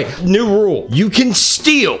 by the way, new rule. You can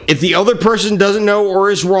steal if the other person doesn't know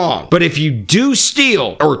or is wrong. But if you do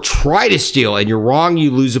steal or try to steal and you're wrong,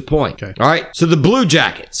 you lose a point. Okay. All right. So the Blue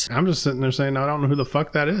Jackets. I'm just sitting there saying I don't know who the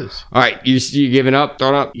fuck that is. All right. You giving up?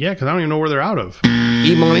 Throwing up? Yeah, because I don't even know where they're out of.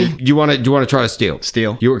 E-Money. Do you want to try to steal?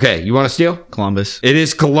 Steal. You okay? You want to steal? Columbus. It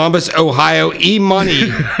is Columbus, Ohio.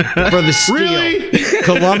 E-Money for the steal. Really?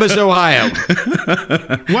 Columbus, Ohio.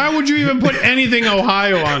 Why would you even put anything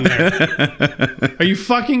Ohio on there? Are you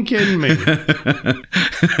fucking kidding me?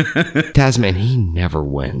 Tasman, he never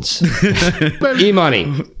wins.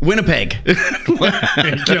 E-Money. Winnipeg. You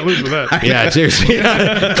can't lose with that. Yeah, seriously.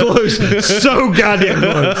 Close. So goddamn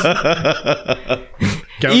close.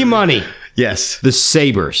 E-Money. Yes. The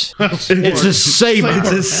Sabres. It's a saber.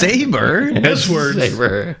 It's a saber. S words.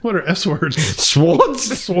 Saber. What are S words?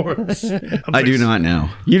 Swans? Swords. I do not know.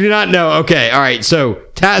 You do not know. Okay. All right. So,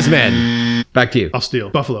 Tasman, back to you. I'll steal.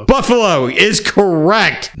 Buffalo. Buffalo is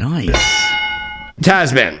correct. Nice.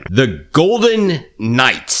 Tasman, the Golden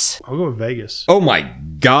Knights. I'll go with Vegas. Oh my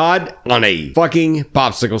God, on a fucking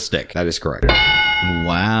popsicle stick. That is correct.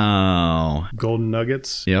 Wow. Golden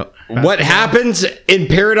Nuggets. Yep. What happens in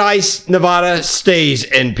Paradise, Nevada, stays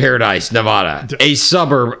in Paradise, Nevada, a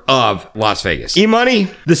suburb of Las Vegas. E-Money,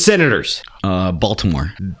 the Senators.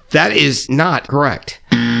 Baltimore. That is not correct.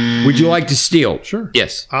 Would you like to steal? Sure.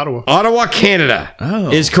 Yes. Ottawa. Ottawa, Canada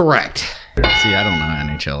Oh. is correct. See, I don't know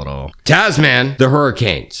NHL at all. Tasman, the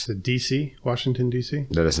Hurricanes. Is it DC? Washington, DC?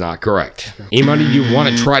 That is not correct. E-Money, you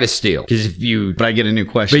want to try to steal. Because if you... But I get a new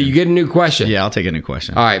question. But you get a new question. Yeah, I'll take a new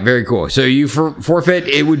question. All right, very cool. So you forfeit.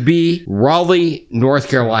 It would be Raleigh, North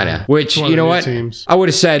Carolina, which, One you of know your what? teams. I would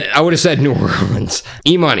have said New Orleans.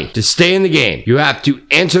 E-Money, to stay in the game, you have to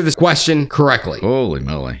answer this question correctly. Holy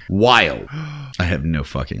moly. Wild. I have no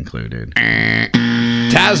fucking clue, dude.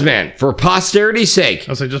 Tasman, for posterity's sake.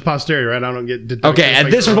 I'll say just posterity, right? I don't get deducted. Okay, at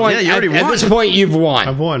this point, Yeah, you already at won. this point, you've won.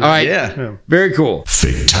 I've won. All right. Yeah. Very cool.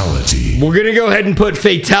 Fatality. We're going to go ahead and put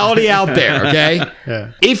fatality out there, okay?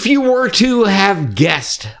 Yeah. If you were to have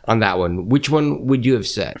guessed on that one, which one would you have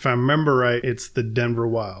said? If I remember right, it's the Denver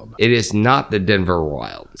Wild. It is not the Denver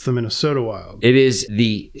Wild. It's the Minnesota Wild. It is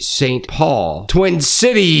the St. Paul Twin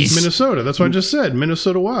Cities. Minnesota. That's what I just said.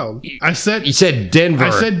 Minnesota Wild. You said Denver. I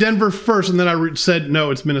said Denver first, and then I said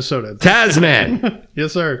no, it's Minnesota. Tasman.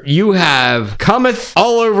 Yes, sir. You have cometh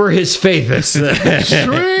all over his faitheth.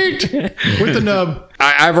 Straight with the nub.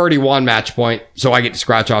 I've already won match point, so I get to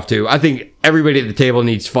scratch off too. I think everybody at the table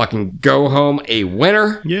needs to fucking go home a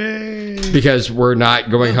winner. Yay. Because we're not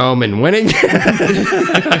going home and winning.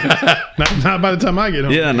 Not by the time I get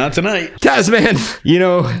home. Yeah, not tonight. Tasman, you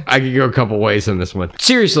know, I could go a couple ways on this one.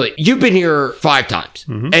 Seriously, you've been here 5 times,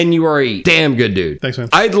 and you are a damn good dude. Thanks, man.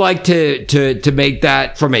 I'd like to make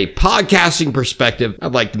that, from a podcasting perspective,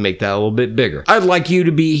 I'd like to make that a little bit bigger. I'd like you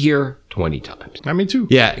to be here 20 times. I mean, too.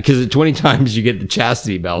 Yeah, because at 20 times you get the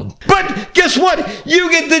chastity belt. But guess what? You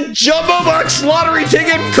get the Jumbo Bucks lottery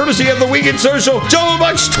ticket, courtesy of the Weekend Social. Jumbo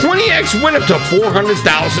Bucks 20X win up to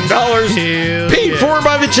 $400,000. Paid for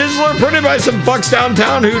by the Chiseler, printed by some fucks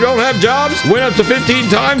downtown who don't have jobs. Win up to 15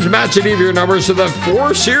 times, match any of your numbers to the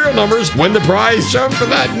 4 serial numbers. Win the prize shown for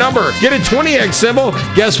that number. Get a 20X symbol.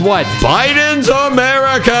 Guess what? Biden's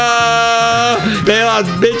America. Bailout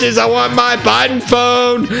bitches, I want my Biden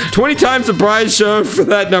phone. 20 times the prize shown for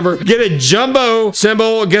that number. Get a jumbo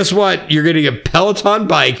symbol. Guess what? You're getting a Peloton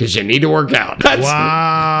bike because you need to work out.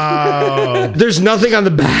 Wow. There's nothing on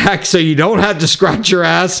the back, so you don't have to scratch your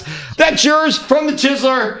ass. That's yours from the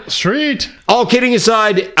Chiseler. Street. All kidding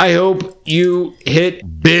aside, I hope you hit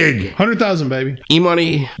big. 100,000, baby.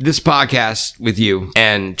 E-Money, this podcast with you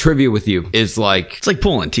and trivia with you is like... It's like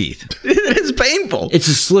pulling teeth. It's painful. It's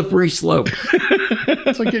a slippery slope.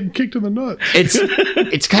 It's like getting kicked in the nuts.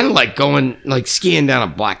 It's kind of like going, like skiing down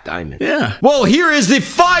a black diamond. Yeah. Well, here is the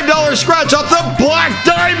 $5 scratch off the Black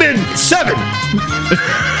Diamond. 7.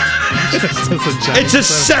 It's a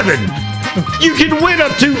 7. You can win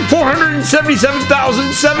up to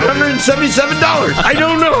 $477,777. I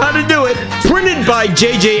don't know how to do it. Printed by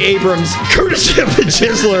J.J. Abrams, courtesy of the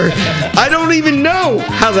Chiseler. I don't even know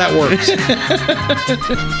how that works.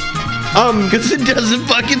 Because it doesn't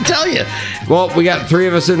fucking tell you. Well, we got 3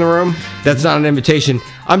 of us in the room. That's not an invitation.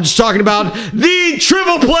 I'm just talking about the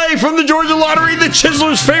triple play from the Georgia Lottery, the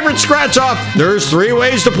Chiseler's favorite scratch off. There's 3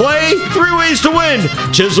 ways to play, 3 ways to win.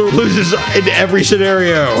 Chiseler loses in every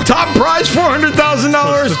scenario. Top prize,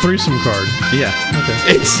 $400,000. It's the threesome card. Yeah. Okay.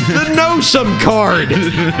 It's the no-sum card.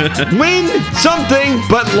 Win something,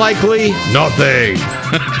 but likely nothing.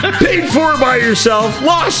 Paid for by yourself,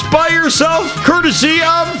 lost by yourself, courtesy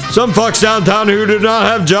of some fucks downtown who do not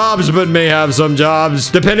have jobs but may have some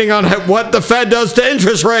jobs, depending on what the Fed does to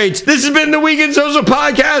interest rates. This has been the Weekend Social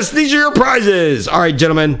Podcast. These are your prizes. All right,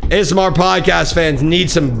 gentlemen, ASMR podcast fans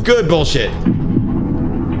need some good bullshit.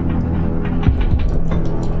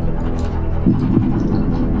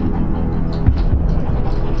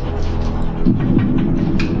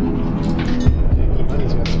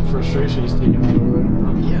 He's got some frustration he's taking out over there.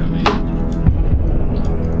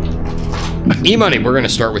 E-Money, we're going to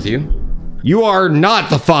start with you. You are not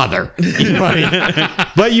the father, E-Money,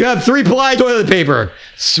 but you have 3 ply toilet paper.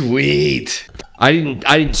 Sweet. I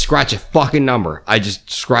didn't scratch a fucking number. I just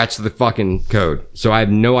scratched the fucking code. So I have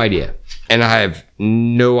no idea. And I have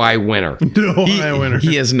no winner. No, I winner.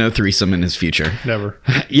 He has no threesome in his future. Never.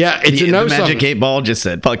 Yeah, it's The a no Magic 8 Ball just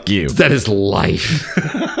said, fuck you. That is life.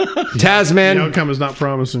 Tasman. The outcome is not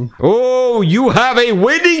promising. Oh, you have a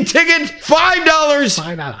winning ticket.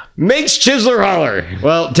 $5. Makes Chiseler holler.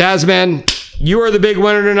 Well, Tasman, you are the big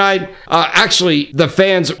winner tonight. Actually, the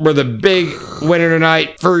fans were the big winner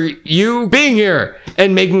tonight for you being here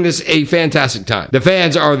and making this a fantastic time. The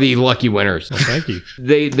fans are the lucky winners. Well, thank you.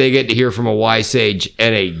 They get to hear from a wise sage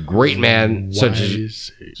and a great man such as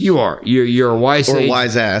you are. You're a wise Or sage.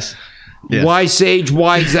 wise ass. Yeah. Wise sage,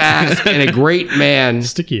 wise ass, and a great man.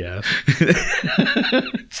 Sticky ass.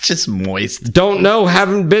 It's just moist. Don't know,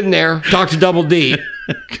 haven't been there. Talk to Double D.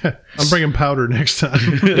 I'm bringing powder next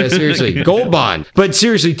time. Yeah, seriously. Gold Bond. But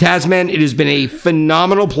seriously, Tasman, it has been a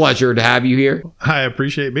phenomenal pleasure to have you here. I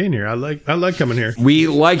appreciate being here. I like coming here. We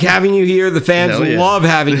like having you here. The fans Hell yeah. love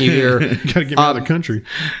having you here. Gotta get me out of the country.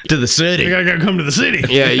 To the city. I gotta come to the city.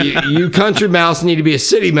 Yeah, you country mouse need to be a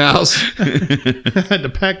city mouse. I had to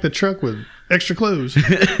pack the truck with extra clothes.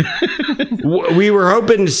 We were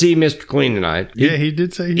hoping to see Mr. Clean tonight. Yeah, he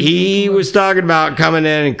did say He was talking about coming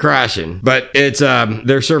in and crashing, but it's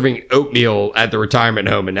they're serving oatmeal at the retirement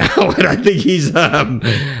home and now, and I think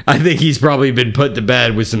he's probably been put to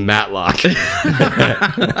bed with some Matlock.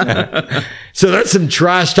 So that's some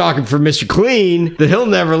trash talking for Mr. Clean that he'll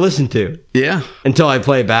never listen to Yeah, until I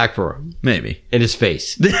play it back for him maybe. in his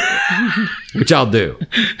face, which I'll do.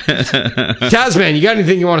 Tasman, you got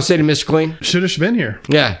anything you want to say to Mr. Clean? should have been here.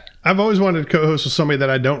 Yeah. I've always wanted to co-host with somebody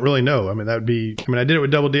that I don't really know. I mean, that would be. I mean, I did it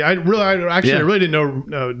with Double D. I really didn't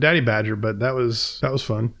know Daddy Badger, but that was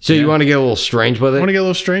fun. So you want to get a little strange with I want it? to get a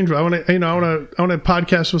little strange. I want to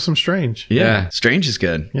podcast with some strange. Yeah. Strange is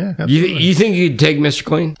good. Yeah, absolutely. You think you'd take Mr.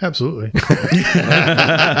 Clean? Absolutely.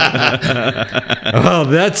 Oh,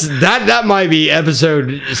 that might be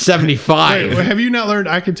episode 75. Wait, have you not learned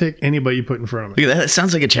I can take anybody you put in front of me? Look at that. That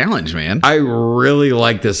sounds like a challenge, man. I really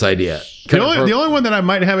like this idea. The only one that I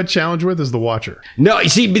might have a challenge with is the Watcher. No, you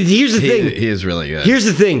see, but here's the thing. He is really good. Here's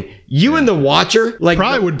the thing. You and the Watcher, like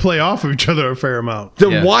Probably would play off of each other a fair amount.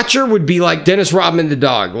 the Watcher would be like Dennis Rodman the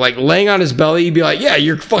dog, like laying on his belly. He'd be like, "Yeah,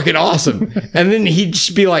 you're fucking awesome," and then he'd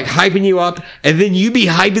just be like hyping you up, and then you'd be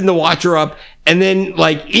hyping the Watcher up, and then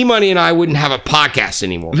like E-Money and I wouldn't have a podcast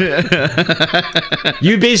anymore.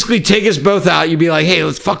 You'd basically take us both out. You'd be like, "Hey,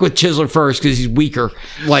 let's fuck with Chisler first because he's weaker."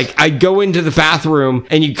 Like I'd go into the bathroom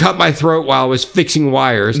and you'd cut my throat while I was fixing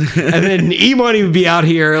wires, and then E-Money would be out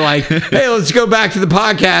here like, "Hey, let's go back to the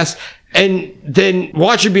podcast." And then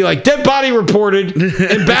Watch would be like, dead body reported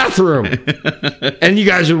in bathroom. And you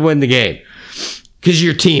guys would win the game. Because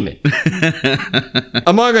you're teaming.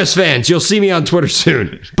 Among Us fans, you'll see me on Twitter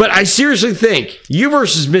soon. But I seriously think you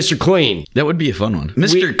versus Mr. Clean. That would be a fun one.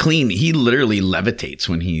 Mr. Clean, he literally levitates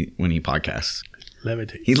when he podcasts.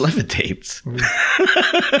 Levitate. He levitates.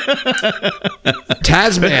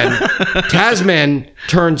 Tasman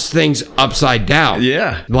turns things upside down.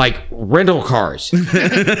 Yeah. Like rental cars.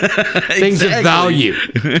 Things of value.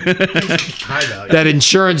 High value. That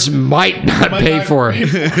insurance might not pay for.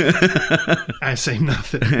 I say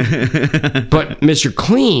nothing. But Mr.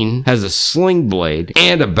 Clean has a sling blade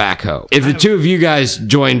and a backhoe. If the two of you guys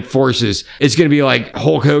join forces, it's going to be like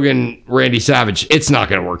Hulk Hogan, Randy Savage. It's not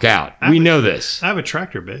going to work out. We know this. I have a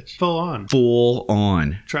tractor, bitch. Full on. Full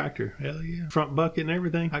on. Tractor. Hell yeah. Front bucket and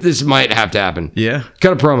everything. This might have to happen. Yeah.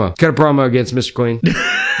 Cut a promo against Mr. Clean.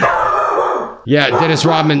 Yeah, Dennis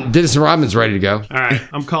Rodman's ready to go. All right.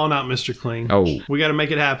 I'm calling out Mr. Clean. Oh. We got to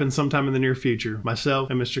make it happen sometime in the near future.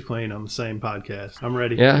 Myself and Mr. Clean on the same podcast. I'm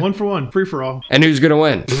ready. Yeah. 1 for 1. Free for all. And who's going to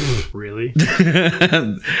win? Really?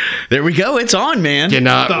 There we go. It's on, man.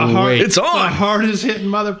 Cannot wait. It's on. The hardest hitting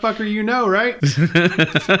motherfucker you know, right?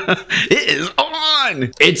 It is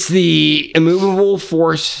on. It's the immovable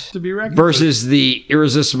force To be reckoned versus the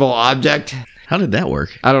irresistible object. How did that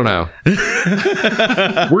work? I don't know.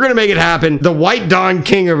 We're going to make it happen. The White Don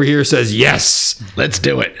King over here says yes. Let's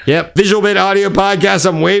do it. Yep. Visual Bit Audio Podcast.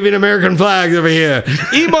 I'm waving American flags over here.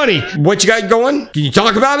 E-Money, what you got going? Can you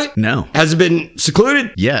talk about it? No. Has it been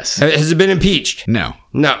secluded? Yes. Has it been impeached? No.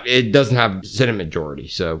 No, it doesn't have Senate majority.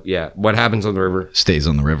 So, yeah, what happens on the river? Stays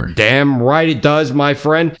on the river. Damn right it does, my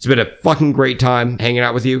friend. It's been a fucking great time hanging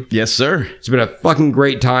out with you. Yes, sir. It's been a fucking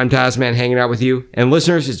great time, Tasman, hanging out with you. And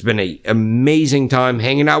listeners, it's been an amazing time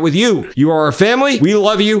hanging out with you. You are our family. We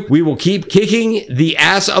love you. We will keep kicking the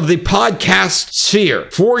ass of the podcast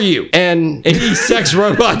sphere for you and any sex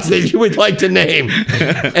robots that you would like to name.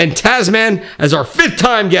 And Tasman, as our 5th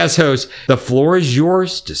time guest host, the floor is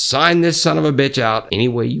yours to sign this son of a bitch out any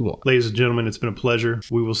way you want. Ladies and gentlemen, it's been a pleasure.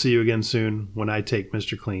 We will see you again soon when I take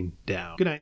Mr. Clean down. Good night.